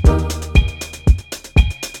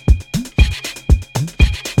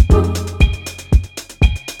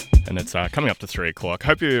 And it's coming up to 3 o'clock.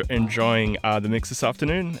 Hope you're enjoying the mix this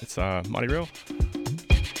afternoon. It's Mighty Real.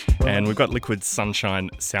 And we've got Liquid Sunshine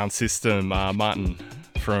Sound System, Martin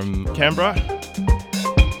from Canberra.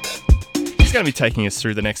 He's going to be taking us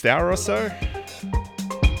through the next hour or so.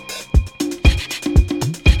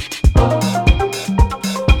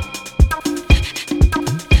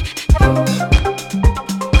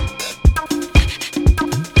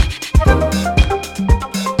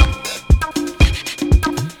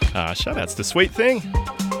 Shoutouts to Sweet Thing.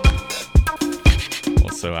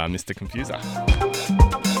 Also Mr. Confuser.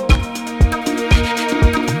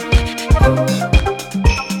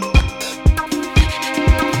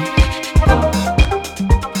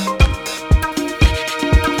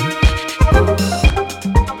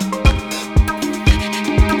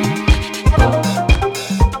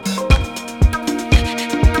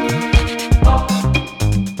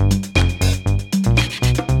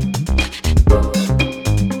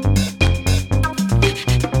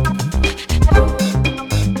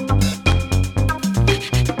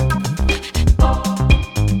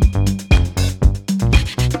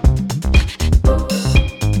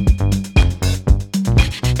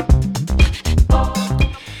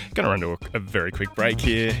 A very quick break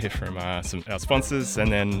here from some our sponsors, and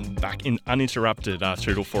then back in uninterrupted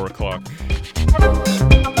through till 4 o'clock.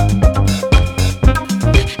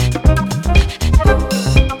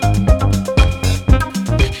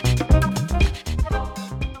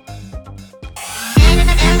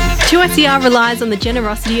 2SER relies on the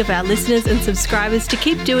generosity of our listeners and subscribers to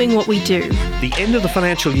keep doing what we do. The end of the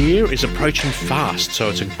financial year is approaching fast, so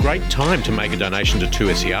it's a great time to make a donation to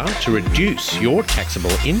 2SER to reduce your taxable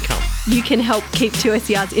income. You can help keep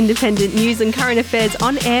 2SER's independent news and current affairs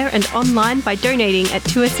on air and online by donating at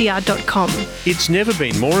 2ser.com. It's never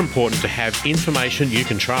been more important to have information you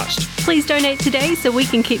can trust. Please donate today so we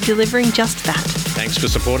can keep delivering just that. Thanks for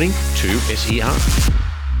supporting 2SER.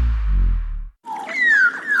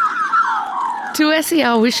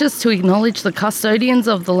 2SER wishes to acknowledge the custodians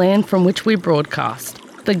of the land from which we broadcast,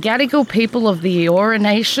 the Gadigal people of the Eora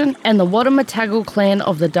Nation and the Wadamatagal clan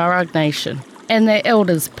of the Darug Nation, and their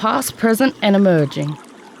elders past, present and emerging.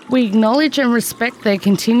 We acknowledge and respect their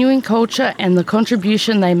continuing culture and the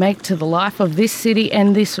contribution they make to the life of this city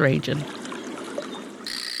and this region.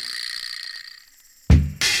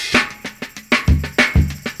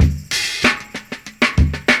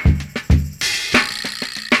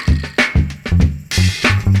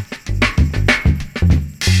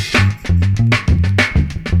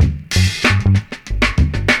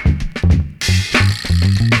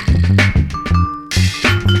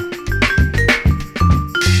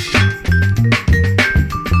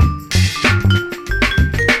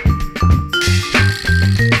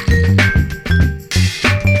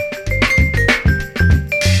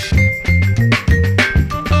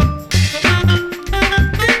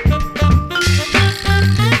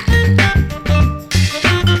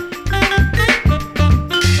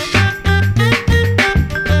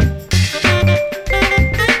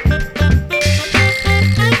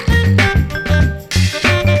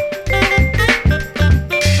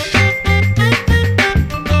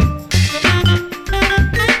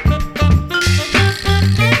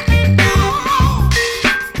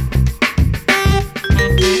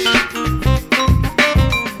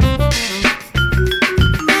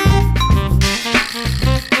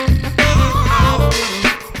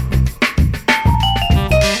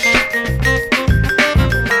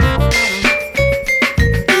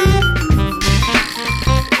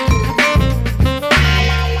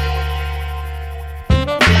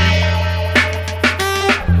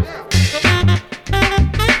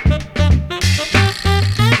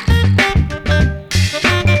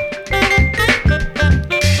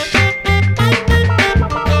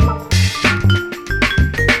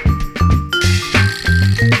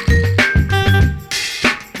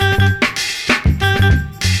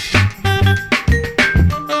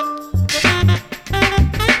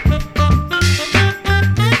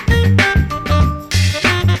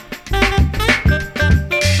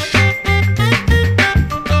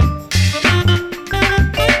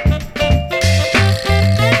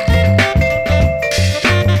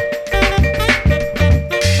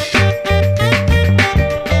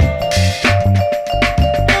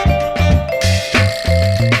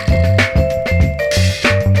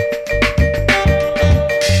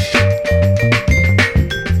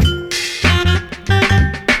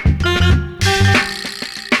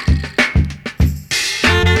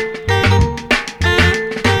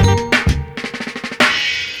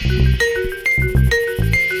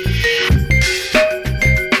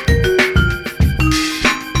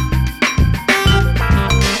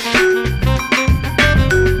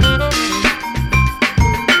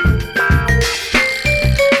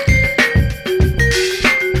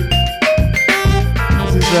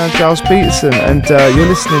 Giles Peterson, and you're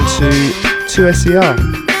listening to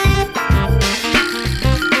 2SER.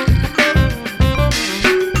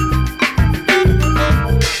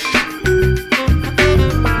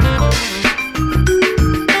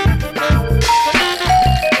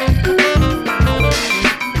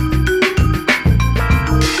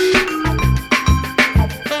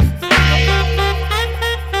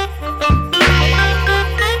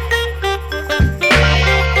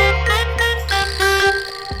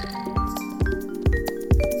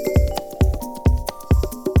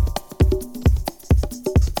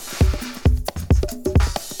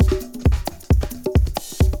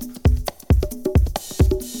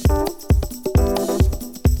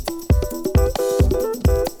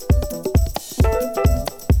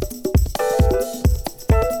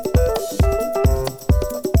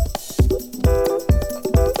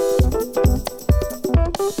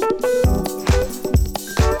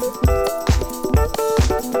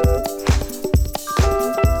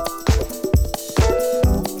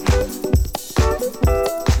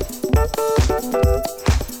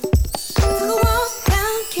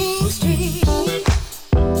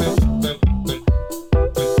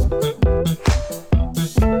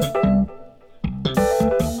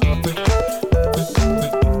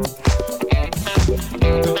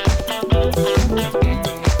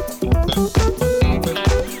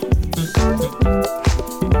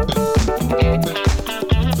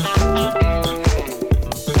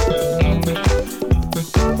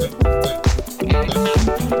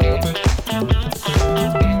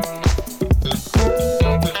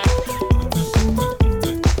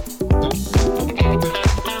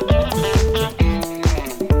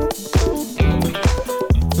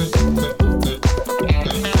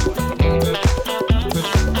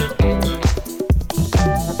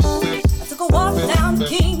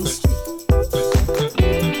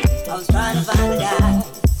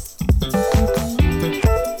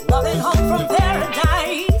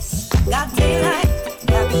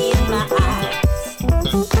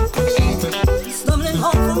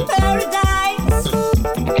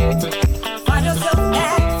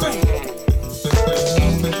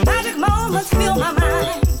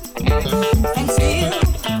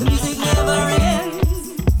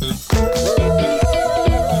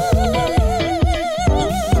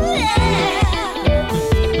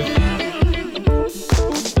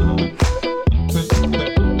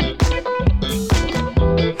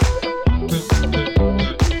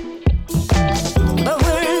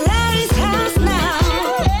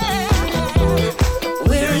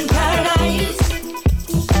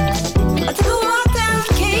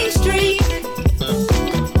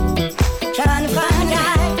 Trying to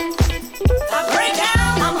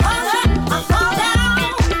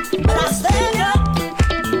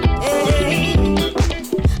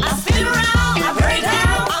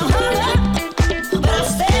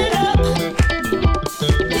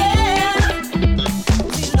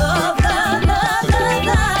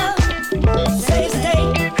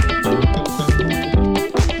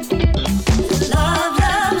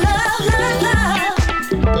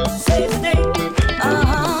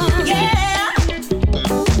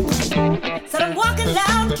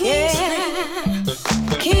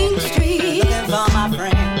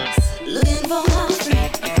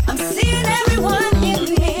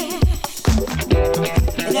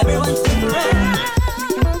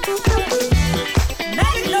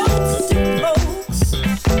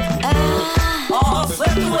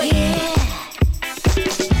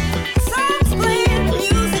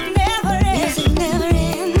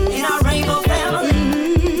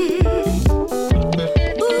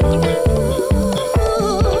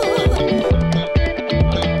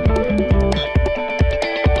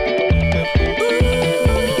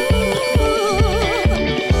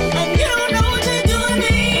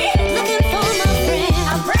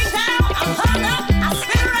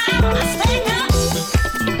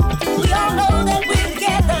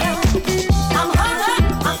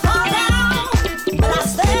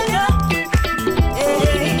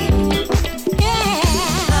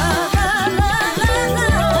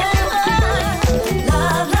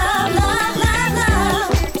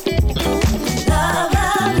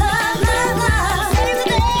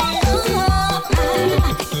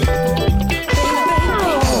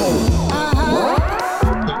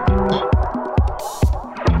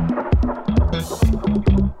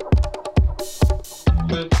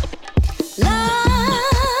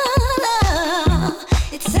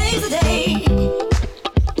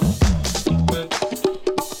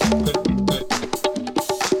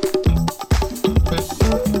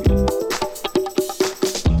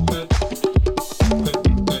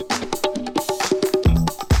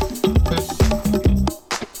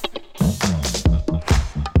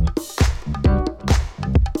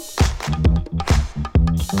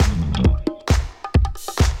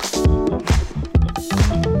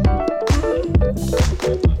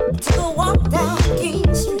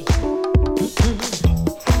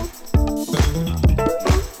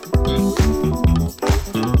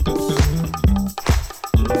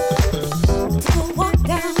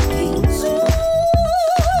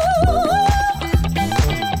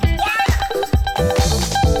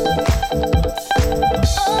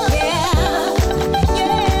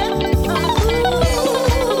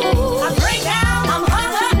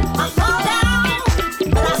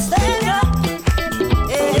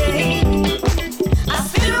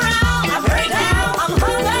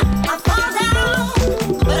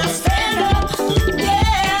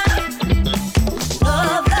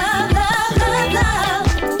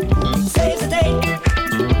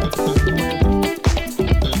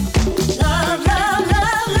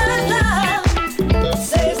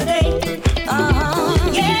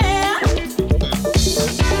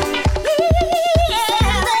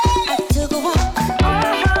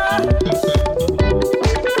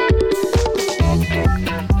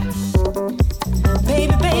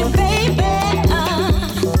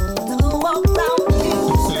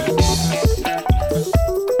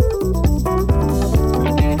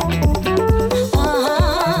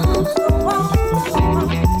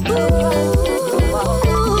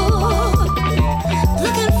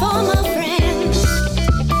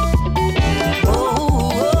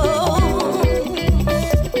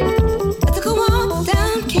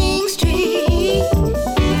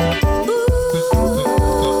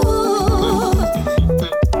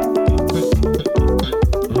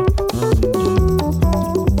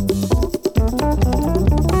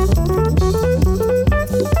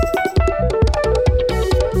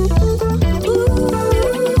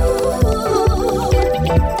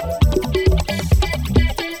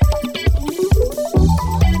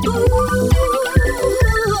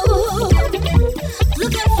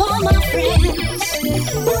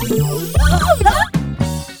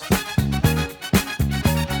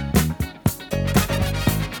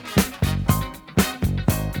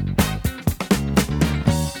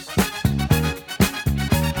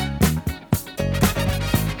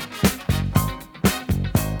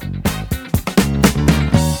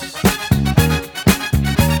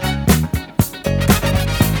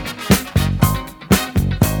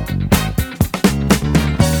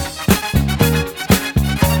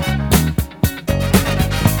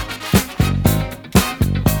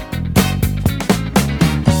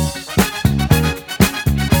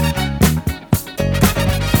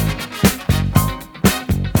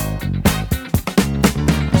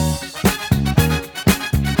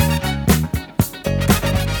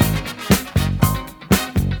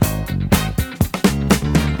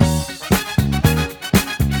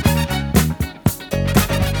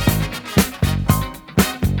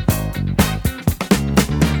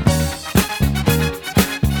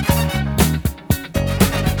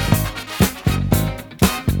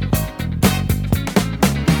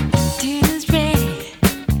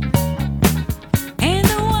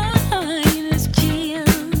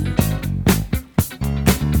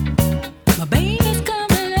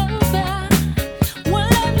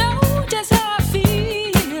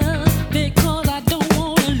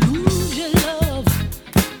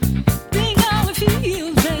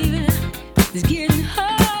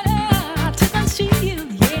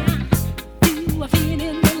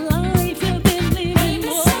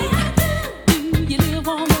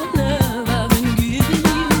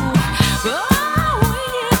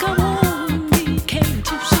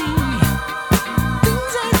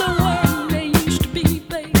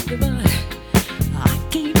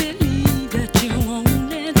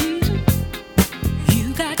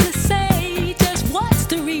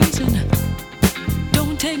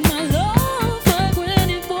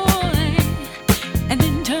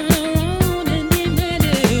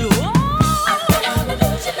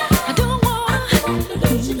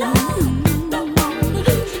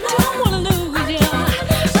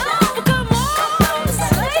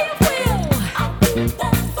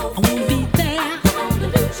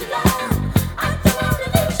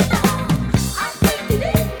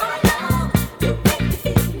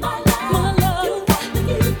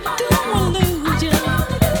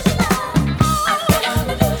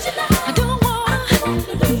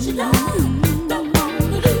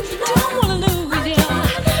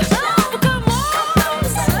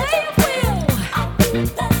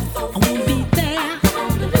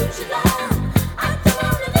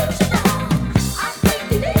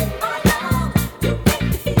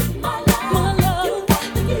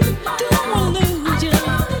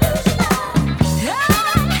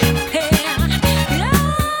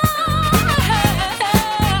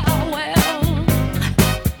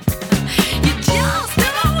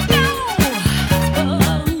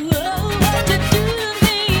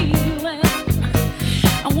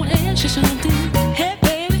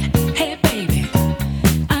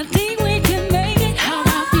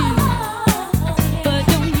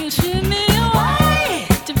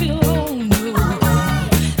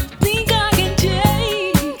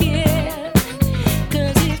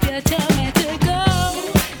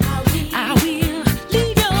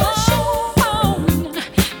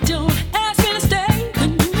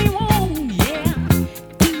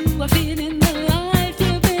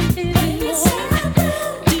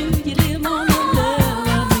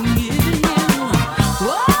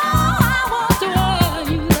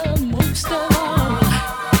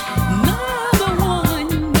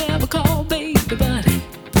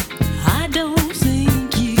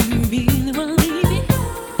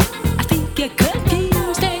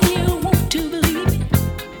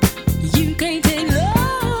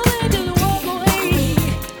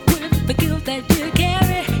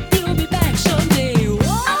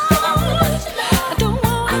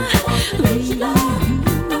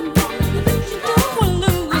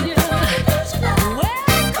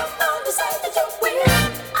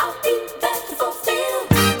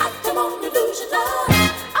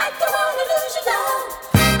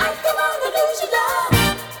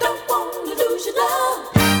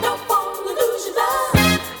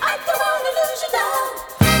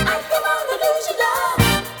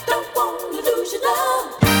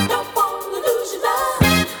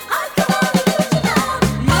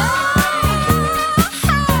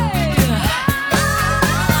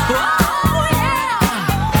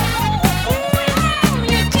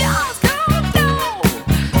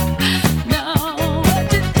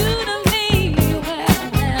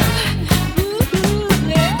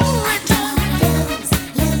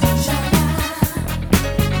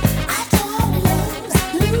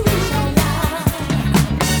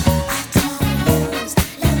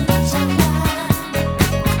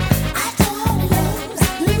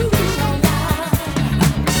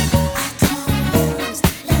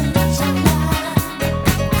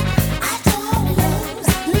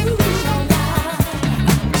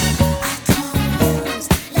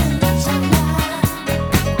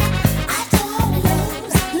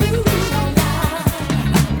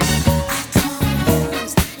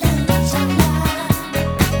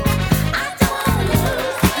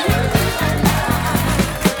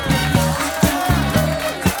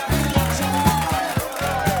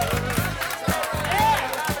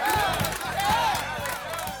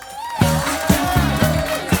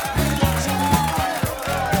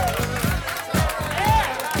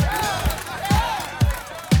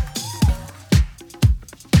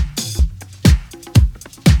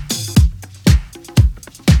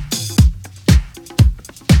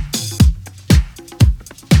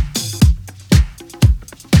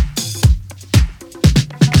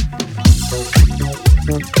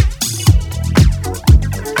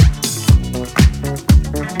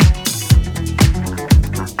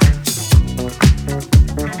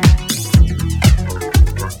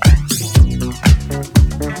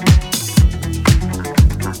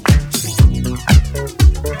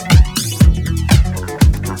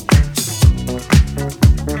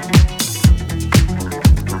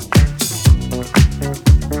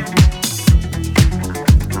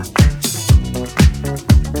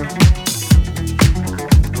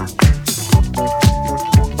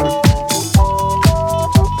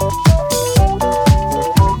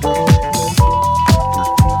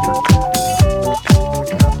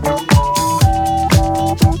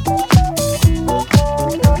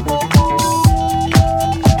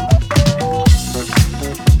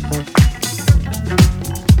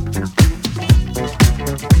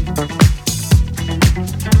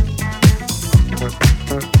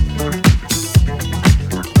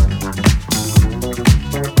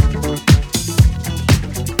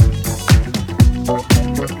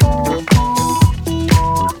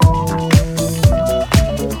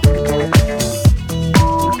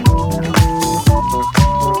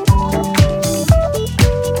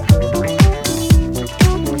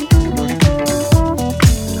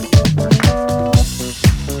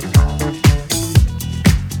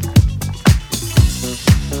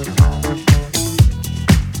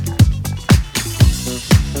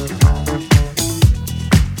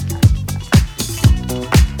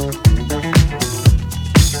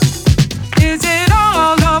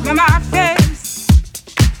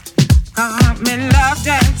me love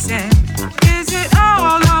dancing. Is it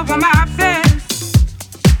all over my face?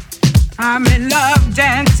 I'm in love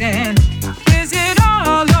dancing. Is it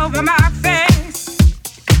all over my face?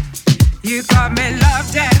 You got me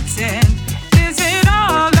love dancing. Is it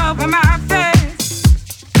all over my face?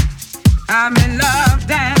 I'm in love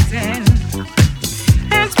dancing.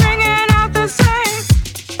 It's bringing out the same.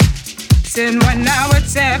 Since when now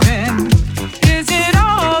it's 7. Is it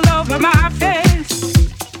all over my face?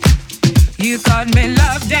 You got me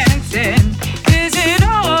love dancing. Is it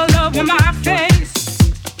all over my face?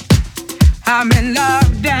 I'm in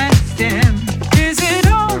love dancing. Is it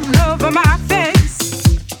all over my face?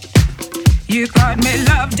 You got me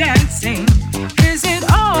love dancing. Is it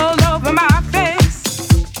all over my face?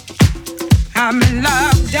 I'm in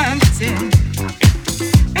love dancing.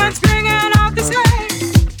 It's bringing out the same.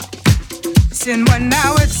 Since when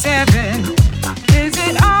now it's 7. Is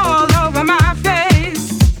it all over my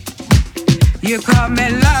face? You call me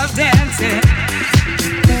love dancing.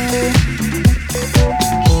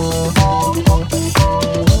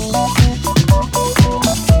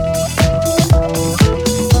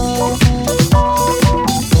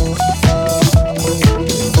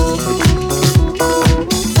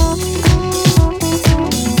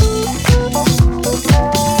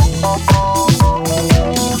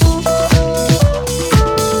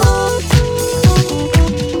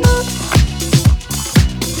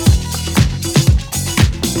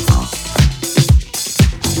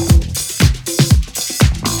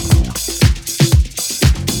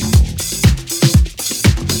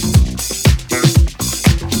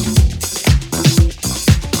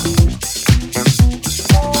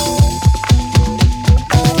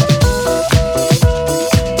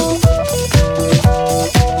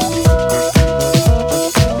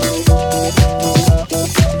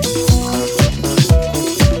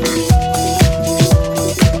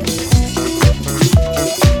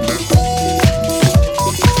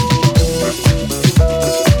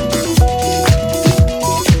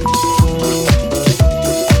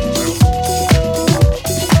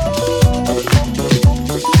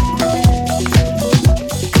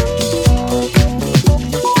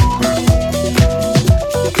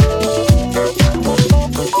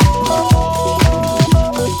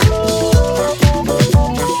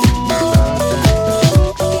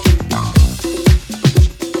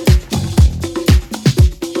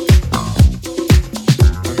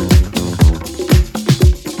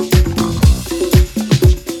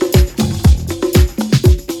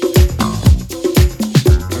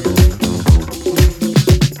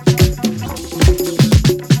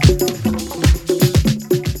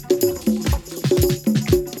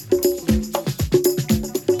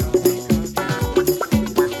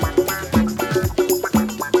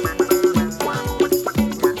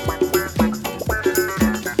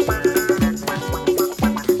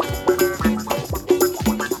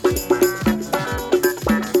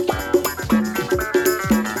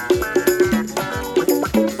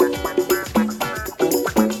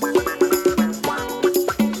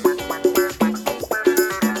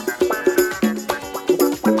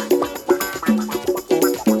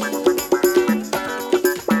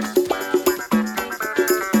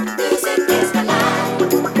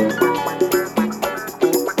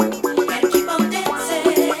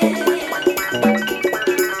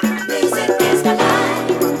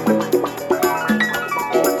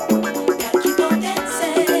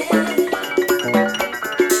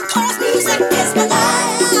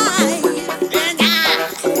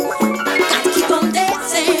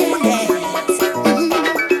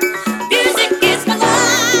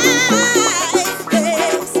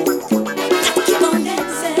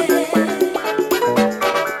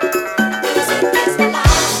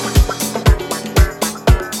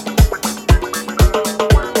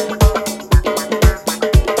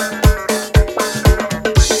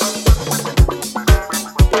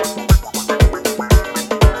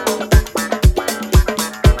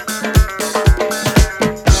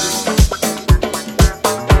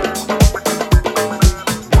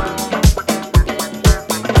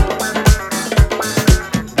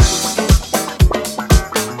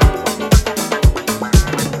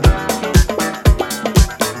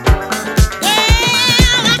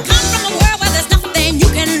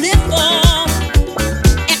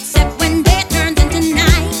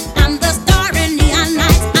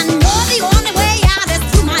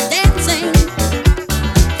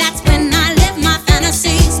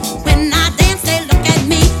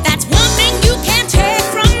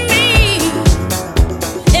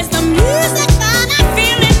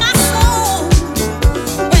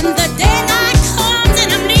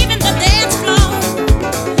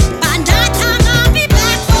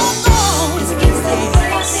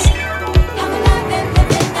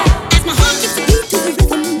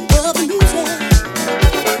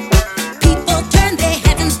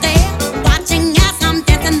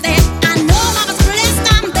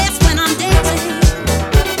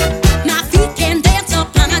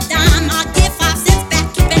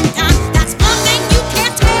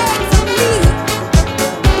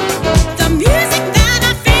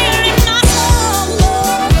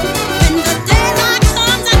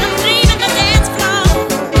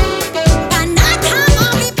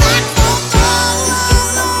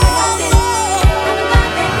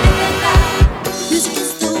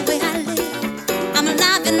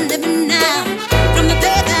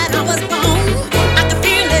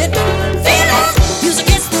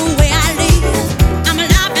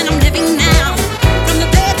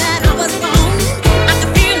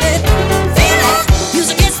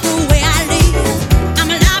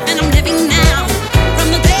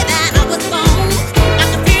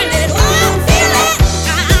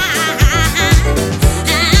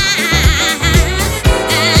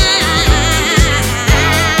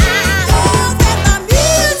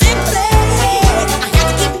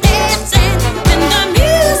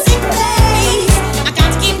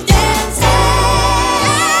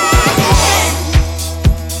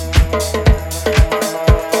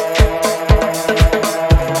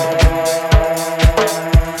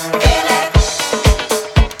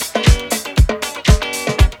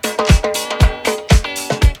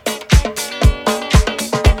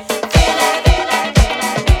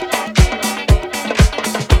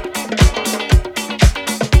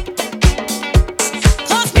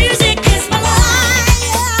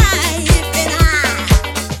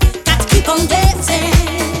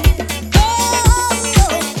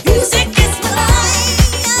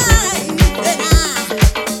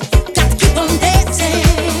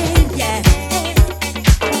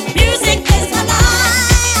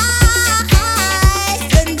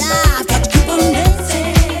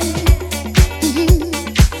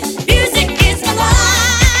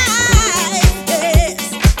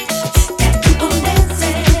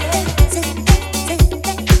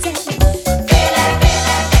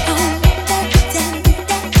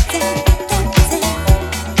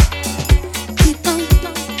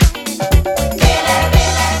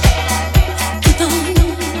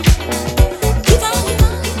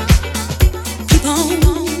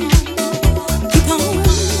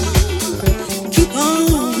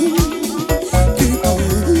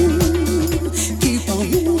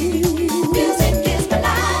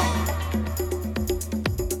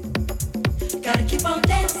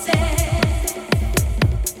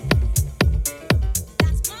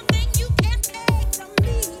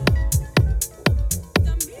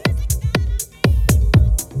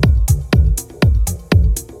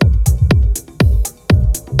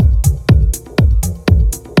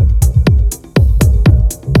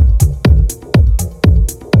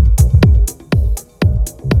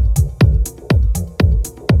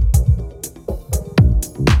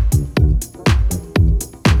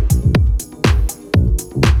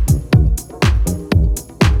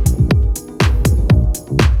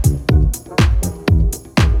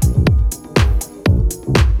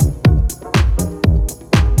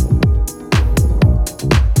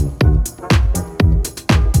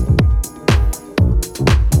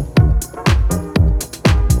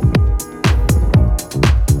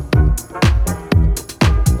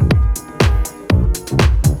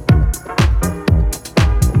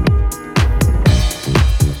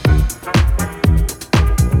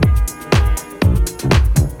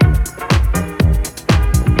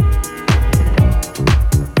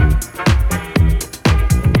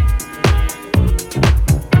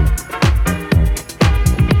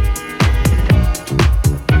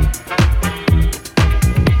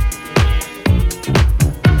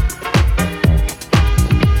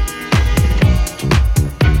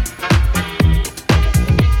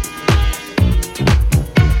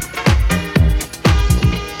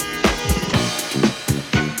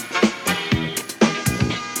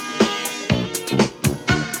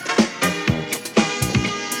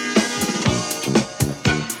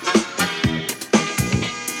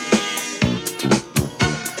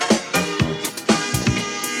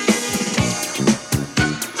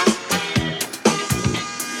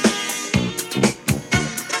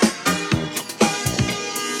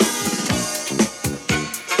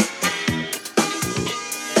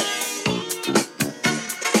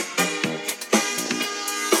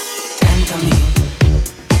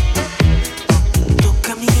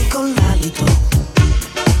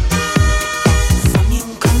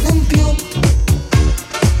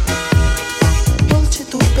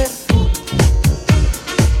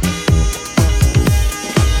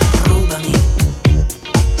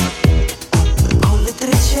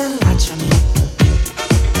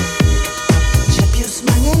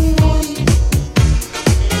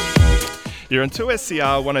 You're on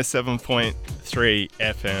 2SCR 107.3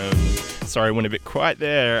 FM. Sorry, I went a bit quiet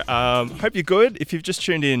there. Hope you're good. If you've just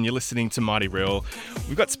tuned in, you're listening to Mighty Real.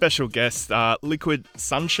 We've got special guest, Liquid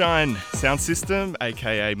Sunshine Sound System,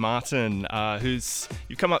 aka Martin,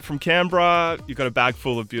 you've come up from Canberra. You've got a bag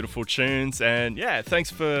full of beautiful tunes, and yeah,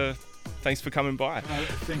 thanks for coming by.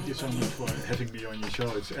 Thank you so much for having me on your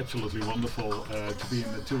show. It's absolutely wonderful to be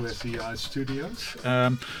in the 2SCR studios.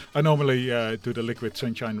 I normally do the Liquid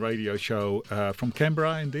Sunshine radio show from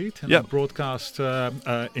Canberra, indeed, and I broadcast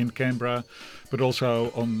in Canberra, but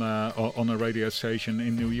also on a radio station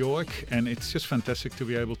in New York. And it's just fantastic to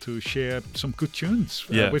be able to share some good tunes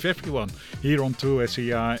with everyone here on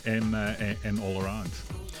 2SCR and all around.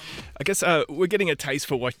 I guess we're getting a taste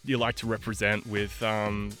for what you like to represent with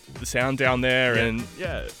the sound down there, and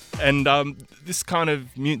this kind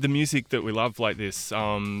of the music that we love like this.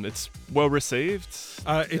 It's well received.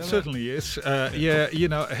 It certainly is. You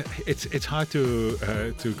know, it's hard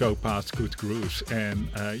to go past good grooves, and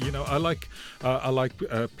you know, I like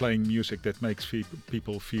playing music that makes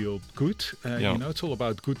people feel good. You know, it's all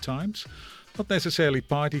about good times. Not necessarily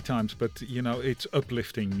party times, but you know, it's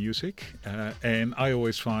uplifting music, and I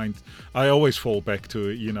always fall back to,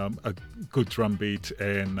 you know, a good drum beat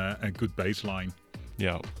and a good bass line.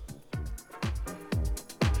 Yeah.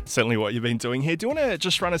 Certainly what you've been doing here. Do you want to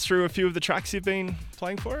just run us through a few of the tracks you've been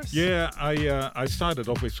playing for us? Yeah, I started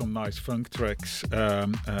off with some nice funk tracks.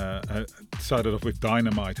 I started off with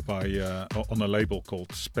Dynamite on a label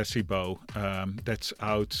called Spesibo. That's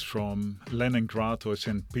out from Leningrad or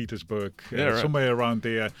St. Petersburg, somewhere around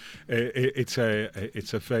there. It's a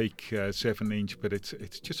fake 7-inch, but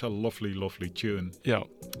it's just a lovely tune. Yeah.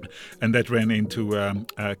 And that ran into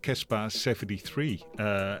Caspar 73,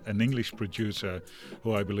 an English producer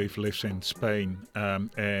who I believe lives in Spain,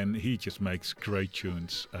 and he just makes great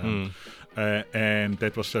tunes. And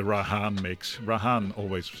that was the Rahan mix. Rahan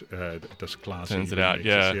always does classic. Turns it out,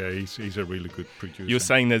 mixes. Yeah, he's a really good producer. You were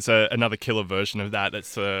saying there's another killer version of that.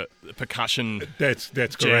 That's a percussion. That's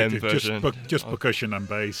jam correct. Version. Just percussion and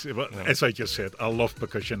bass. As I just said, I love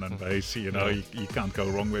percussion and bass. You know, you can't go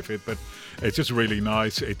wrong with it. But it's just really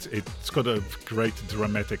nice. It's got a great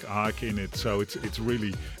dramatic arc in it, so it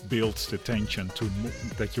really builds the tension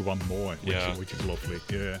that you want more, which is lovely.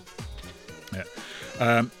 Yeah.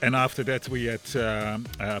 And after that we had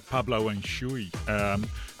Pablo and Shui.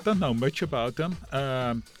 Don't know much about them.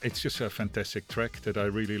 It's just a fantastic track that I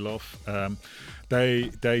really love. They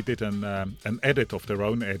did an edit of their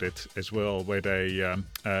own edit as well, where they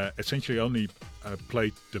essentially only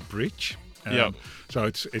played the bridge. So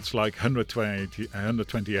it's like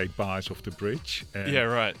 128 bars of the bridge.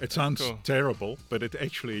 It sounds terrible, but it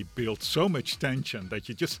actually builds so much tension that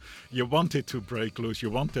you want it to break loose, you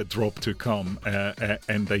want that drop to come,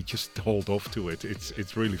 and they just hold off to it.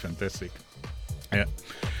 It's really fantastic. Yeah.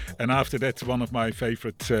 And after that, one of my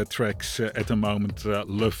favorite tracks at the moment,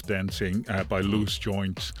 Love Dancing by Loose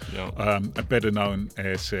Joints, better known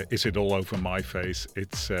as Is It All Over My Face.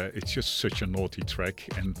 It's just such a naughty track,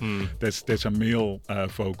 and there's a male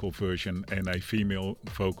vocal version and a female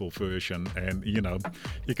vocal version, and you know,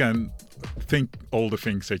 you can think all the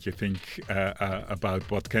things that you think about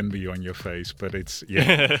what can be on your face, but it's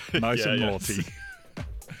nice and naughty.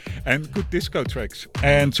 And good disco tracks.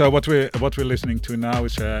 And so what we're listening to now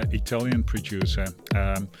is an Italian producer,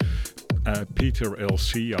 Peter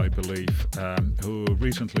LC, I believe, who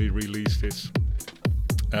recently released this.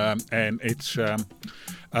 And it's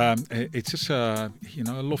just a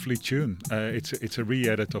lovely tune. It's a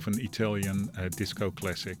re-edit of an Italian disco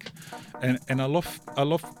classic, and I love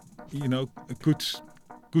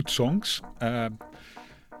good songs.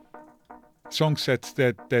 Songs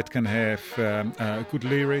that can have good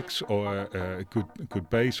lyrics or good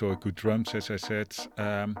bass or good drums, as I said.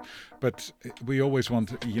 But we always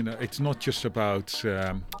want, it's not just about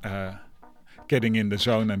getting in the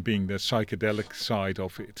zone and being the psychedelic side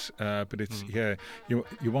of it. But it's you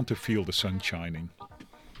want to feel the sun shining,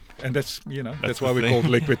 and that's why we call it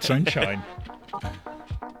Liquid Sunshine.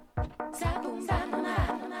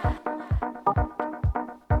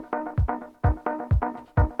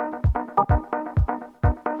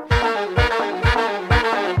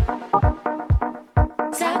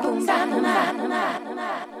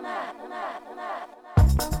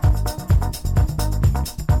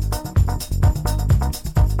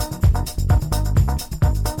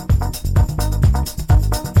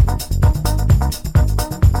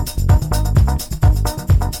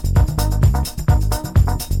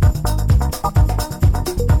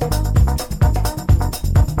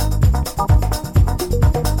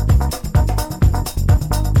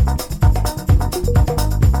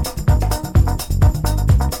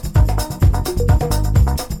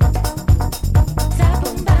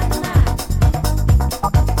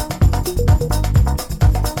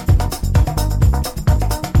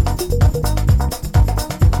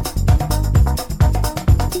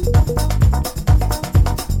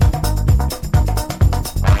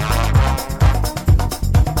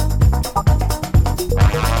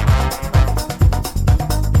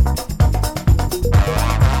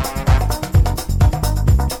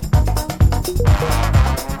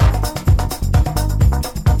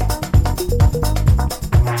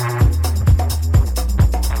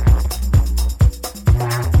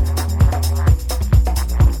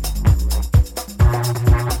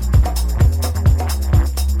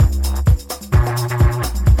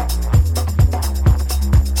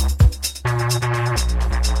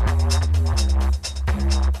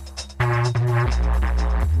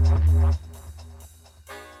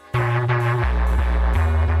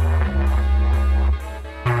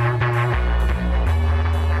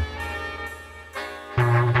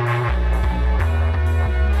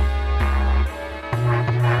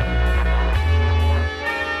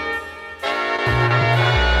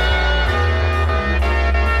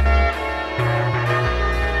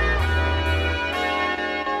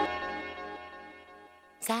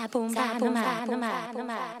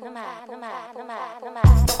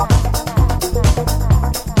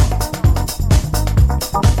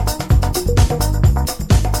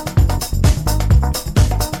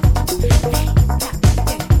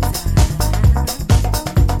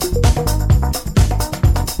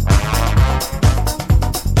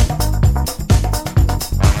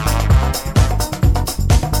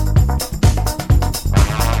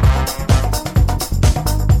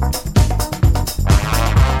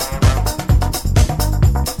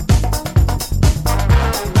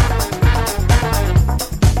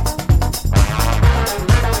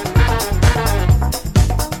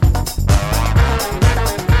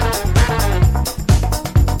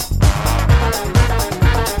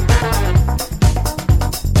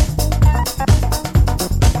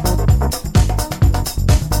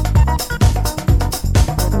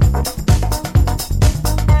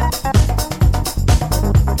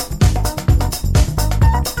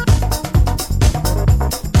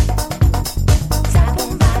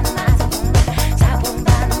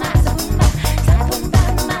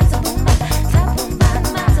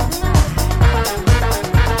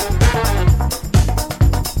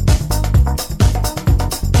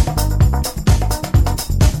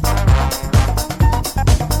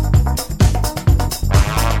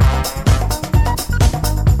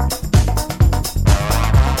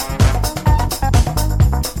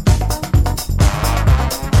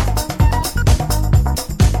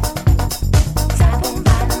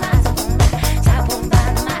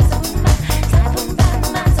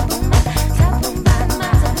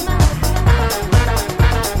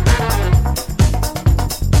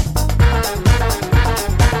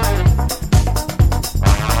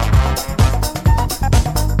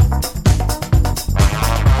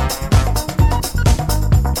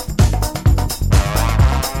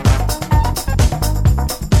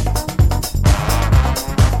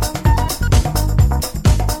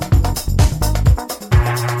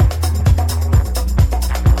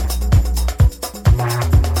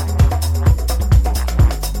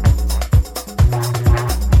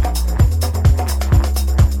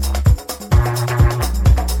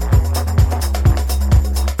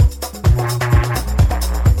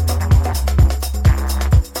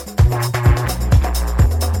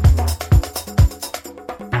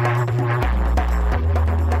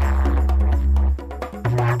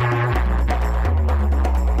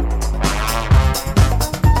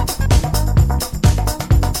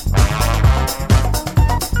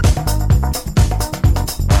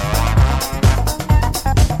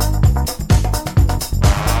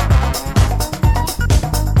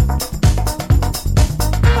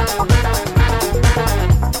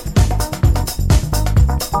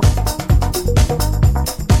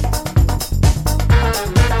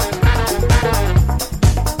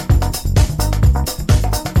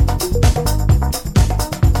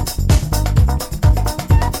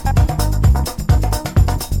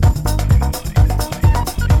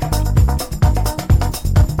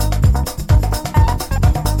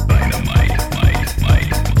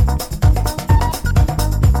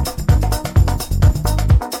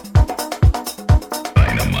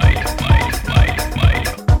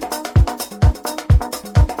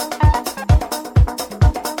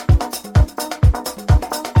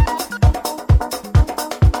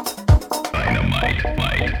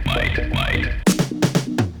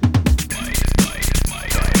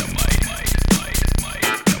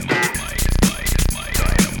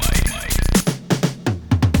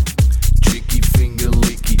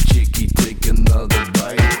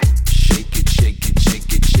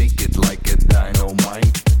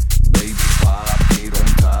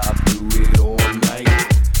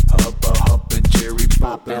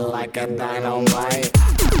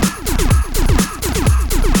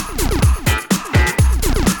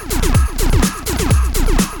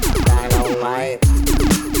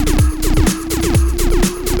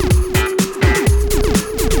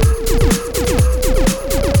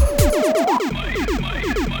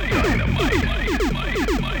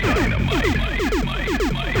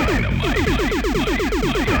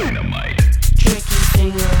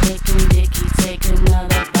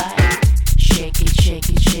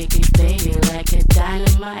 Shake it, baby, like a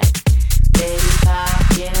dynamite.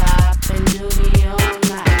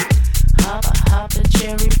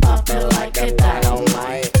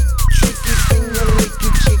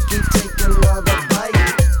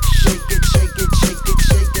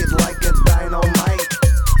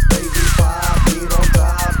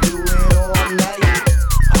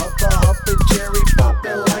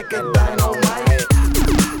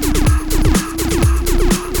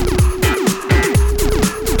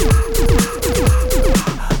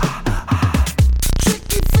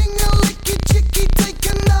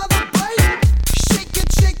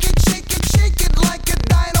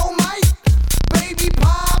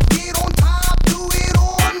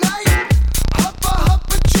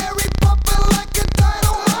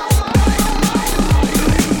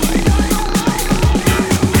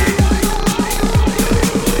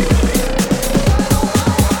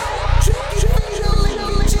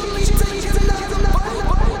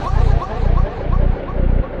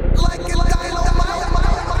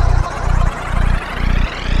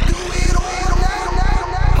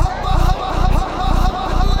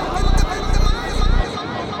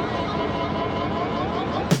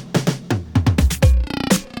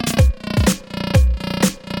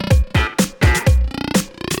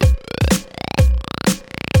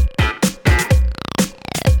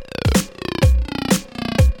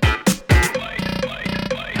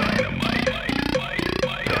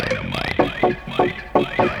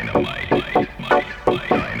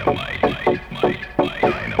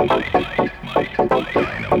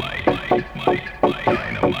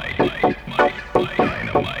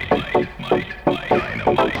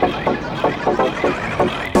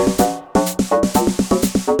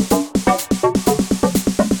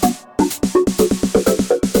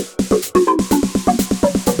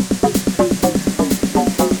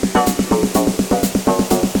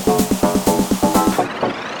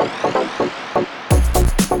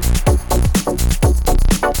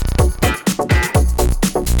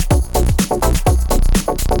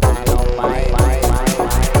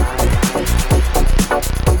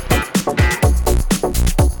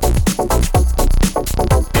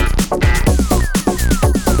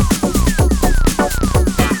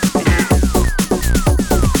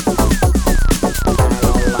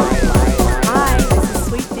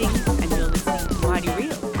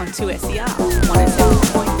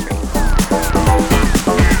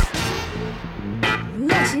 う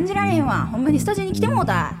わ信じられへんわ。ほんまにスタジオに来てもう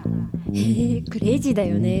た。クレイジーだ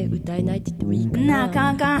よね。歌えないって言ってもいいかな。なあ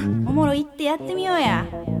かんあかん。おもろいってやってみようや。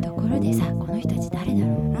ところでさ、この人たち誰だろ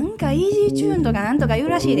う。なんかイージーチューンとかなんとか言う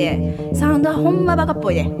らしいで。サウンドはほんまバカっ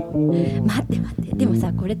ぽいで。待って待って。でも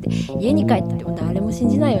さ、これって家に帰ってても誰も信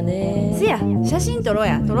じないよね。せや、写真撮ろう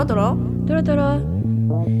や。撮ろう。撮ろう。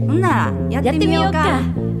ほんならやってみようか。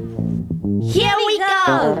Here we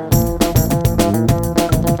go!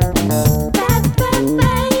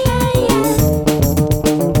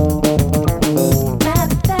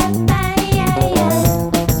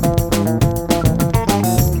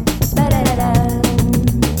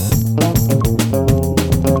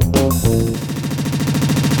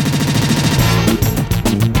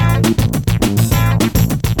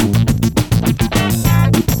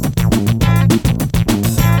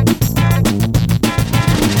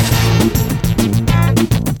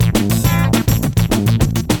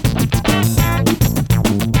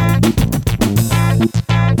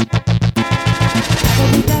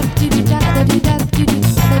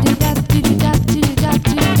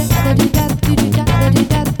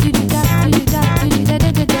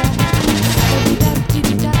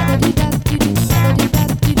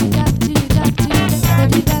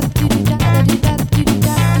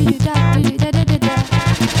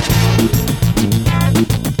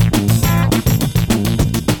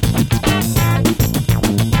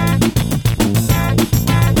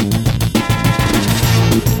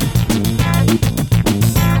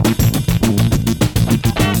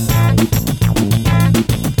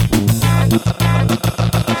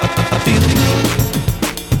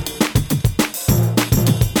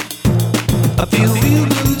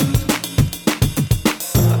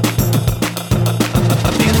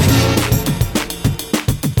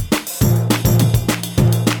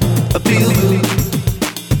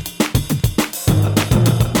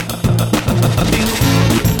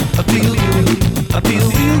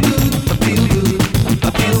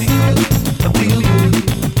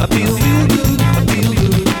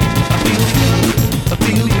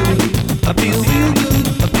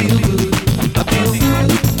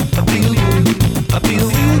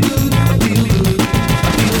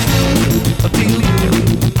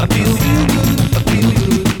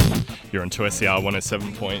 You're on 2SER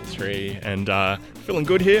 107.3 and feeling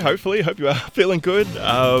good here, hopefully. Hope you are feeling good.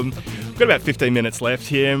 We've got about 15 minutes left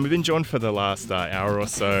here and we've been joined for the last hour or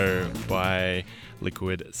so by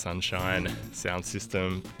Liquid Sunshine Sound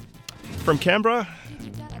System from Canberra.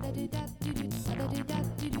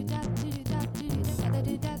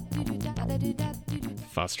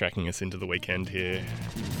 Fast tracking us into the weekend here.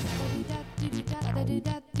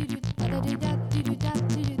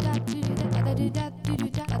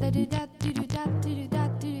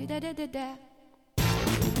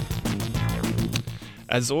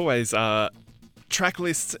 As always, track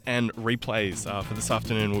lists and replays for this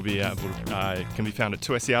afternoon will be can be found at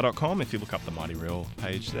 2ser.com if you look up the Mighty Real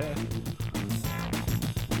page there.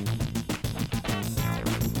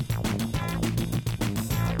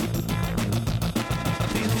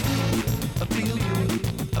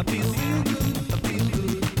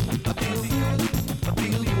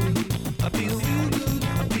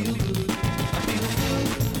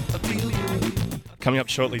 Coming up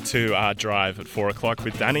shortly to our drive at 4 o'clock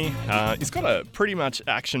with Danny. He's got a pretty much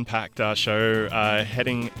action-packed show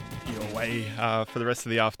heading your way for the rest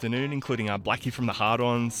of the afternoon, including Blackie from the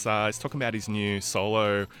Hard-Ons. He's talking about his new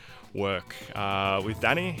solo work with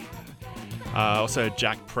Danny. Also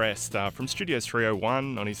Jack Prest from Studios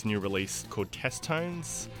 301 on his new release called Test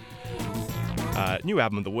Tones. New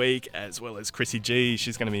album of the week, as well as Chrissy G.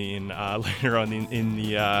 She's going to be in later on in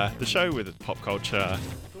the show with Pop Culture.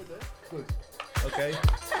 Good. Okay.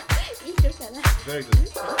 Very good.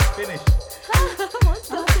 Finish.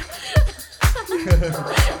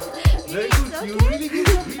 Very good. You're really good.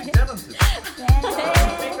 Really talented. You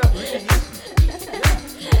pick up really easy.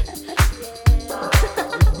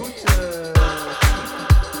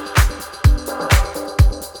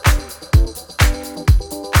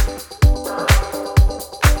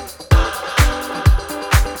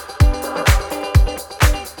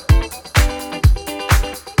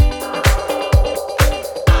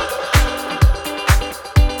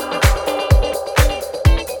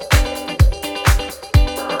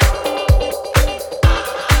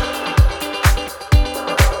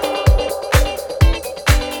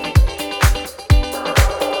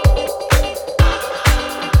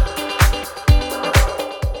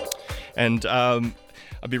 And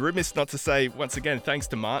I'd be remiss not to say, once again, thanks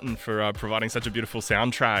to Martin for providing such a beautiful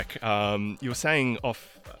soundtrack. You were saying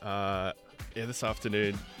off this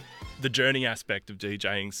afternoon the journey aspect of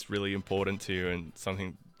DJing's really important to you and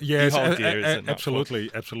something. Yes, you hold dear, is it not? absolutely.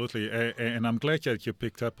 And I'm glad that you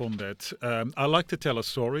picked up on that. I like to tell a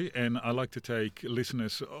story, and I like to take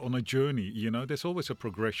listeners on a journey. You know, there's always a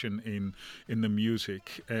progression in the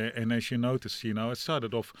music. And as you notice, you know, it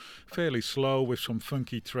started off fairly slow with some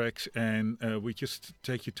funky tracks, and we just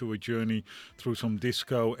take you to a journey through some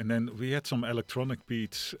disco, and then we had some electronic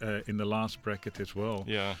beats in the last bracket as well.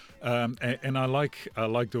 Yeah. And I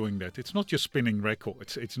like doing that. It's not just spinning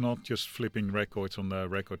records. It's not just flipping records on the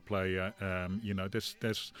record player. You know,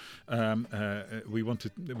 we want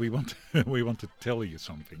to tell you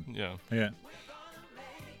something. Yeah. Yeah.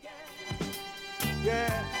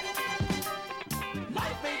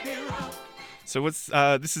 So what's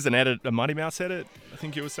this is an edit, a Mighty Mouse edit, I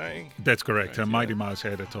think you were saying? That's correct. A Mighty Mouse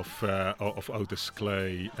edit of Otis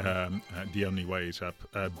Clay, The Only Way Is Up.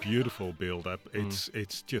 A beautiful build-up.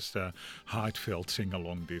 It's just a heartfelt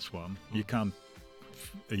sing-along, this one.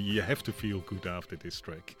 You have to feel good after this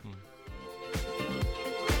track.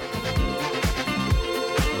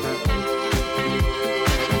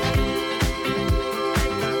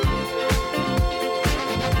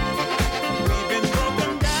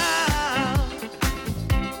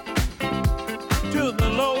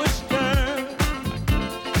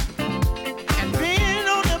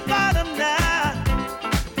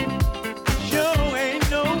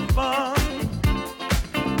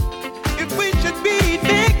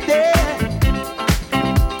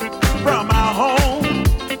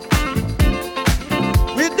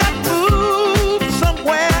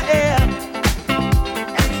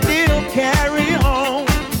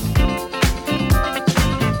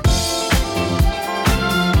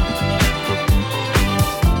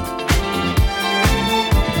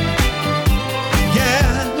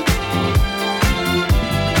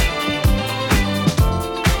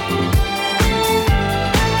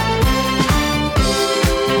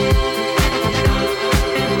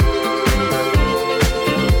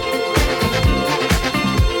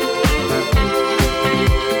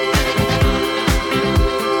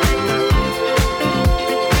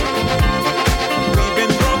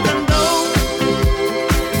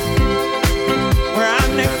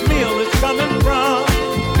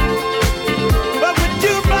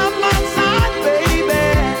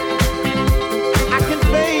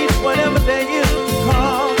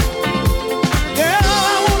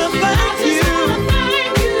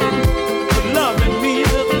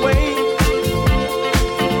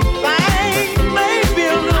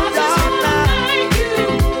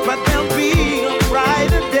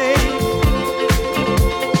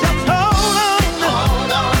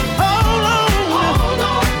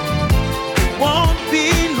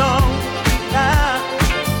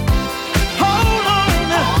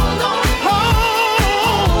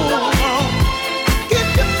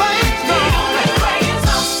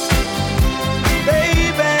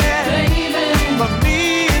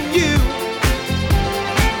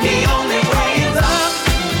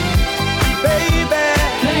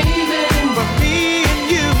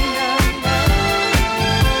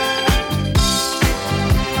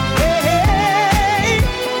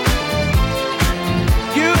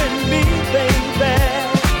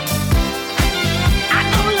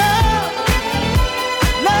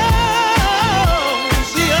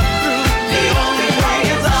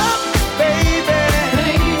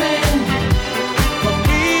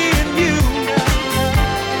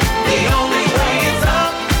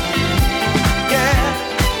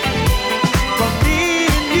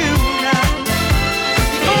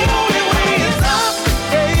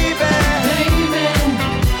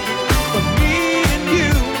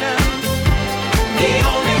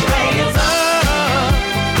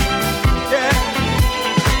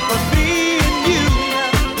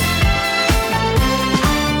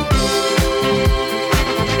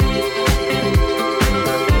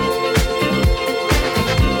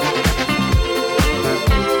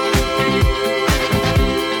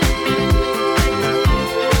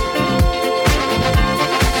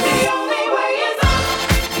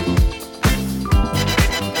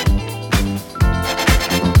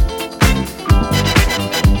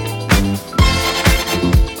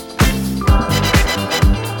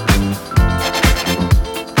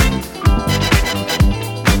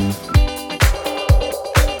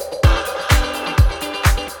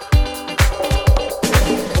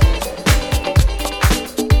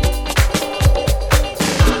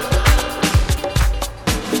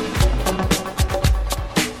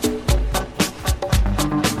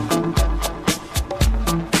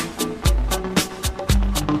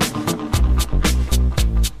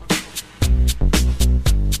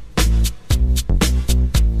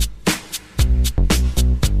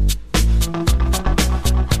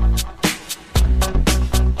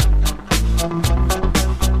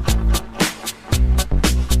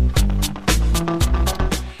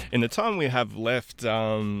 time we have left,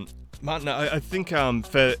 Martin, I think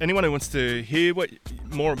for anyone who wants to hear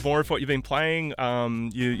more of what you've been playing,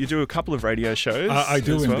 you do a couple of radio shows. I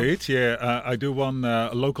do as well. indeed, yeah. I do one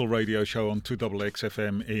local radio show on 2XX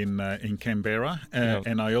FM in Canberra,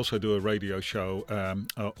 and I also do a radio show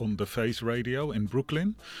on The Face Radio in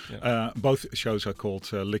Brooklyn. Yeah. Both shows are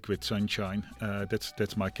called Liquid Sunshine.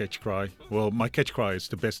 That's my catch cry. Well, my catch cry is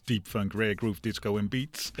the best deep funk, rare groove, disco and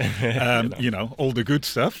beats. All the good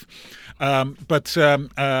stuff. But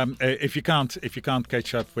if you can't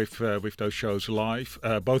catch up with those shows live,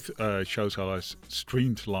 both shows are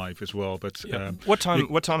streamed live as well. But what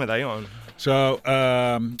time are they on? So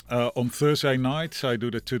on Thursday nights I do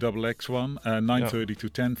the 2XX one, 9:30 to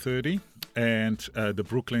 10:30. And the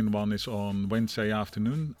Brooklyn one is on Wednesday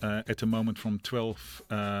afternoon, at the moment from 12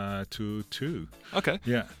 to 2. Okay.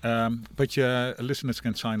 Yeah. But listeners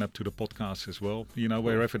can sign up to the podcast as well.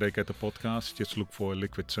 Wherever they get the podcast, just look for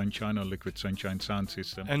Liquid Sunshine or Liquid Sunshine Sound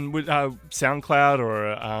System. And with SoundCloud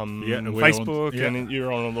or Facebook, and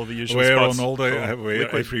you're on all the usual spots. We're on all we're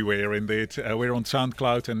everywhere indeed. We're on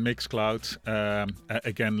SoundCloud and Mixcloud.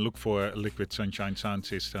 Again, look for Liquid Sunshine Sound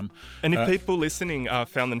System. And if people listening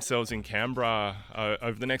found themselves in Canberra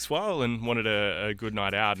over the next while and wanted a good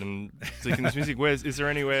night out and seeking this music, is there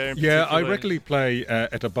anywhere in particular? I regularly play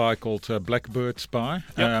at a bar called Blackbird's Bar.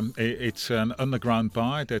 Yep. It's an underground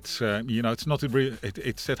bar that's it's not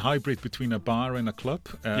it's that hybrid between a bar and a club.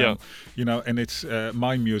 And it's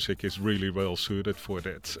my music is really well suited for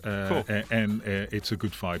that. Cool. And it's a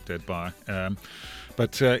good vibe, that bar.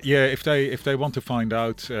 But if they want to find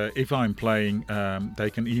out if I'm playing, they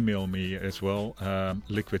can email me as well,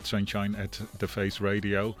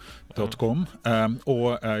 liquidsunshine@thefaceradio.com,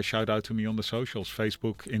 or shout out to me on the socials,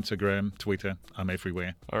 Facebook, Instagram, Twitter. I'm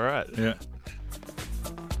everywhere. All right. Yeah.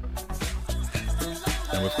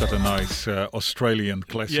 And we've got a nice Australian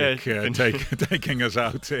classic taking us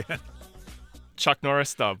out here. Chuck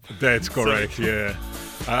Norris dub. That's correct, yeah.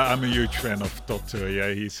 I'm a huge fan of Doctor.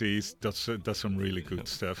 Yeah, he does some really good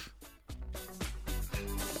stuff.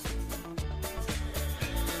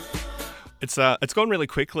 It's gone really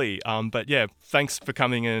quickly, but thanks for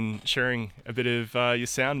coming and sharing a bit of your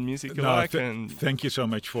sound and music you like. Thank you so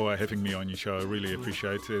much for having me on your show. I really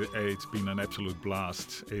appreciate it. It's been an absolute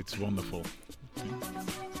blast. It's wonderful.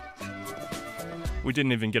 We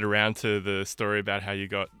didn't even get around to the story about how you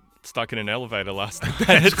got stuck in an elevator last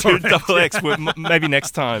night at 2XX. Maybe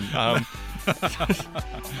next time.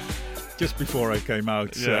 Just before I came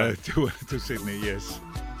out to Sydney, yes.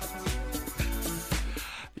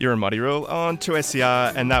 You're a Mighty Rule on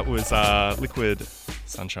 2SER, and that was Liquid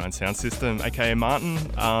Sunshine Sound System, aka Martin.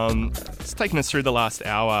 It's taken us through the last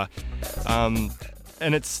hour, and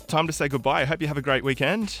it's time to say goodbye. I hope you have a great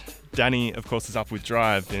weekend. Danny, of course, is up with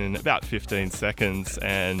Drive in about 15 seconds,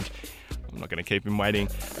 and I'm not going to keep him waiting.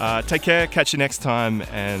 Take care, catch you next time,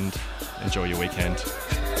 and enjoy your weekend.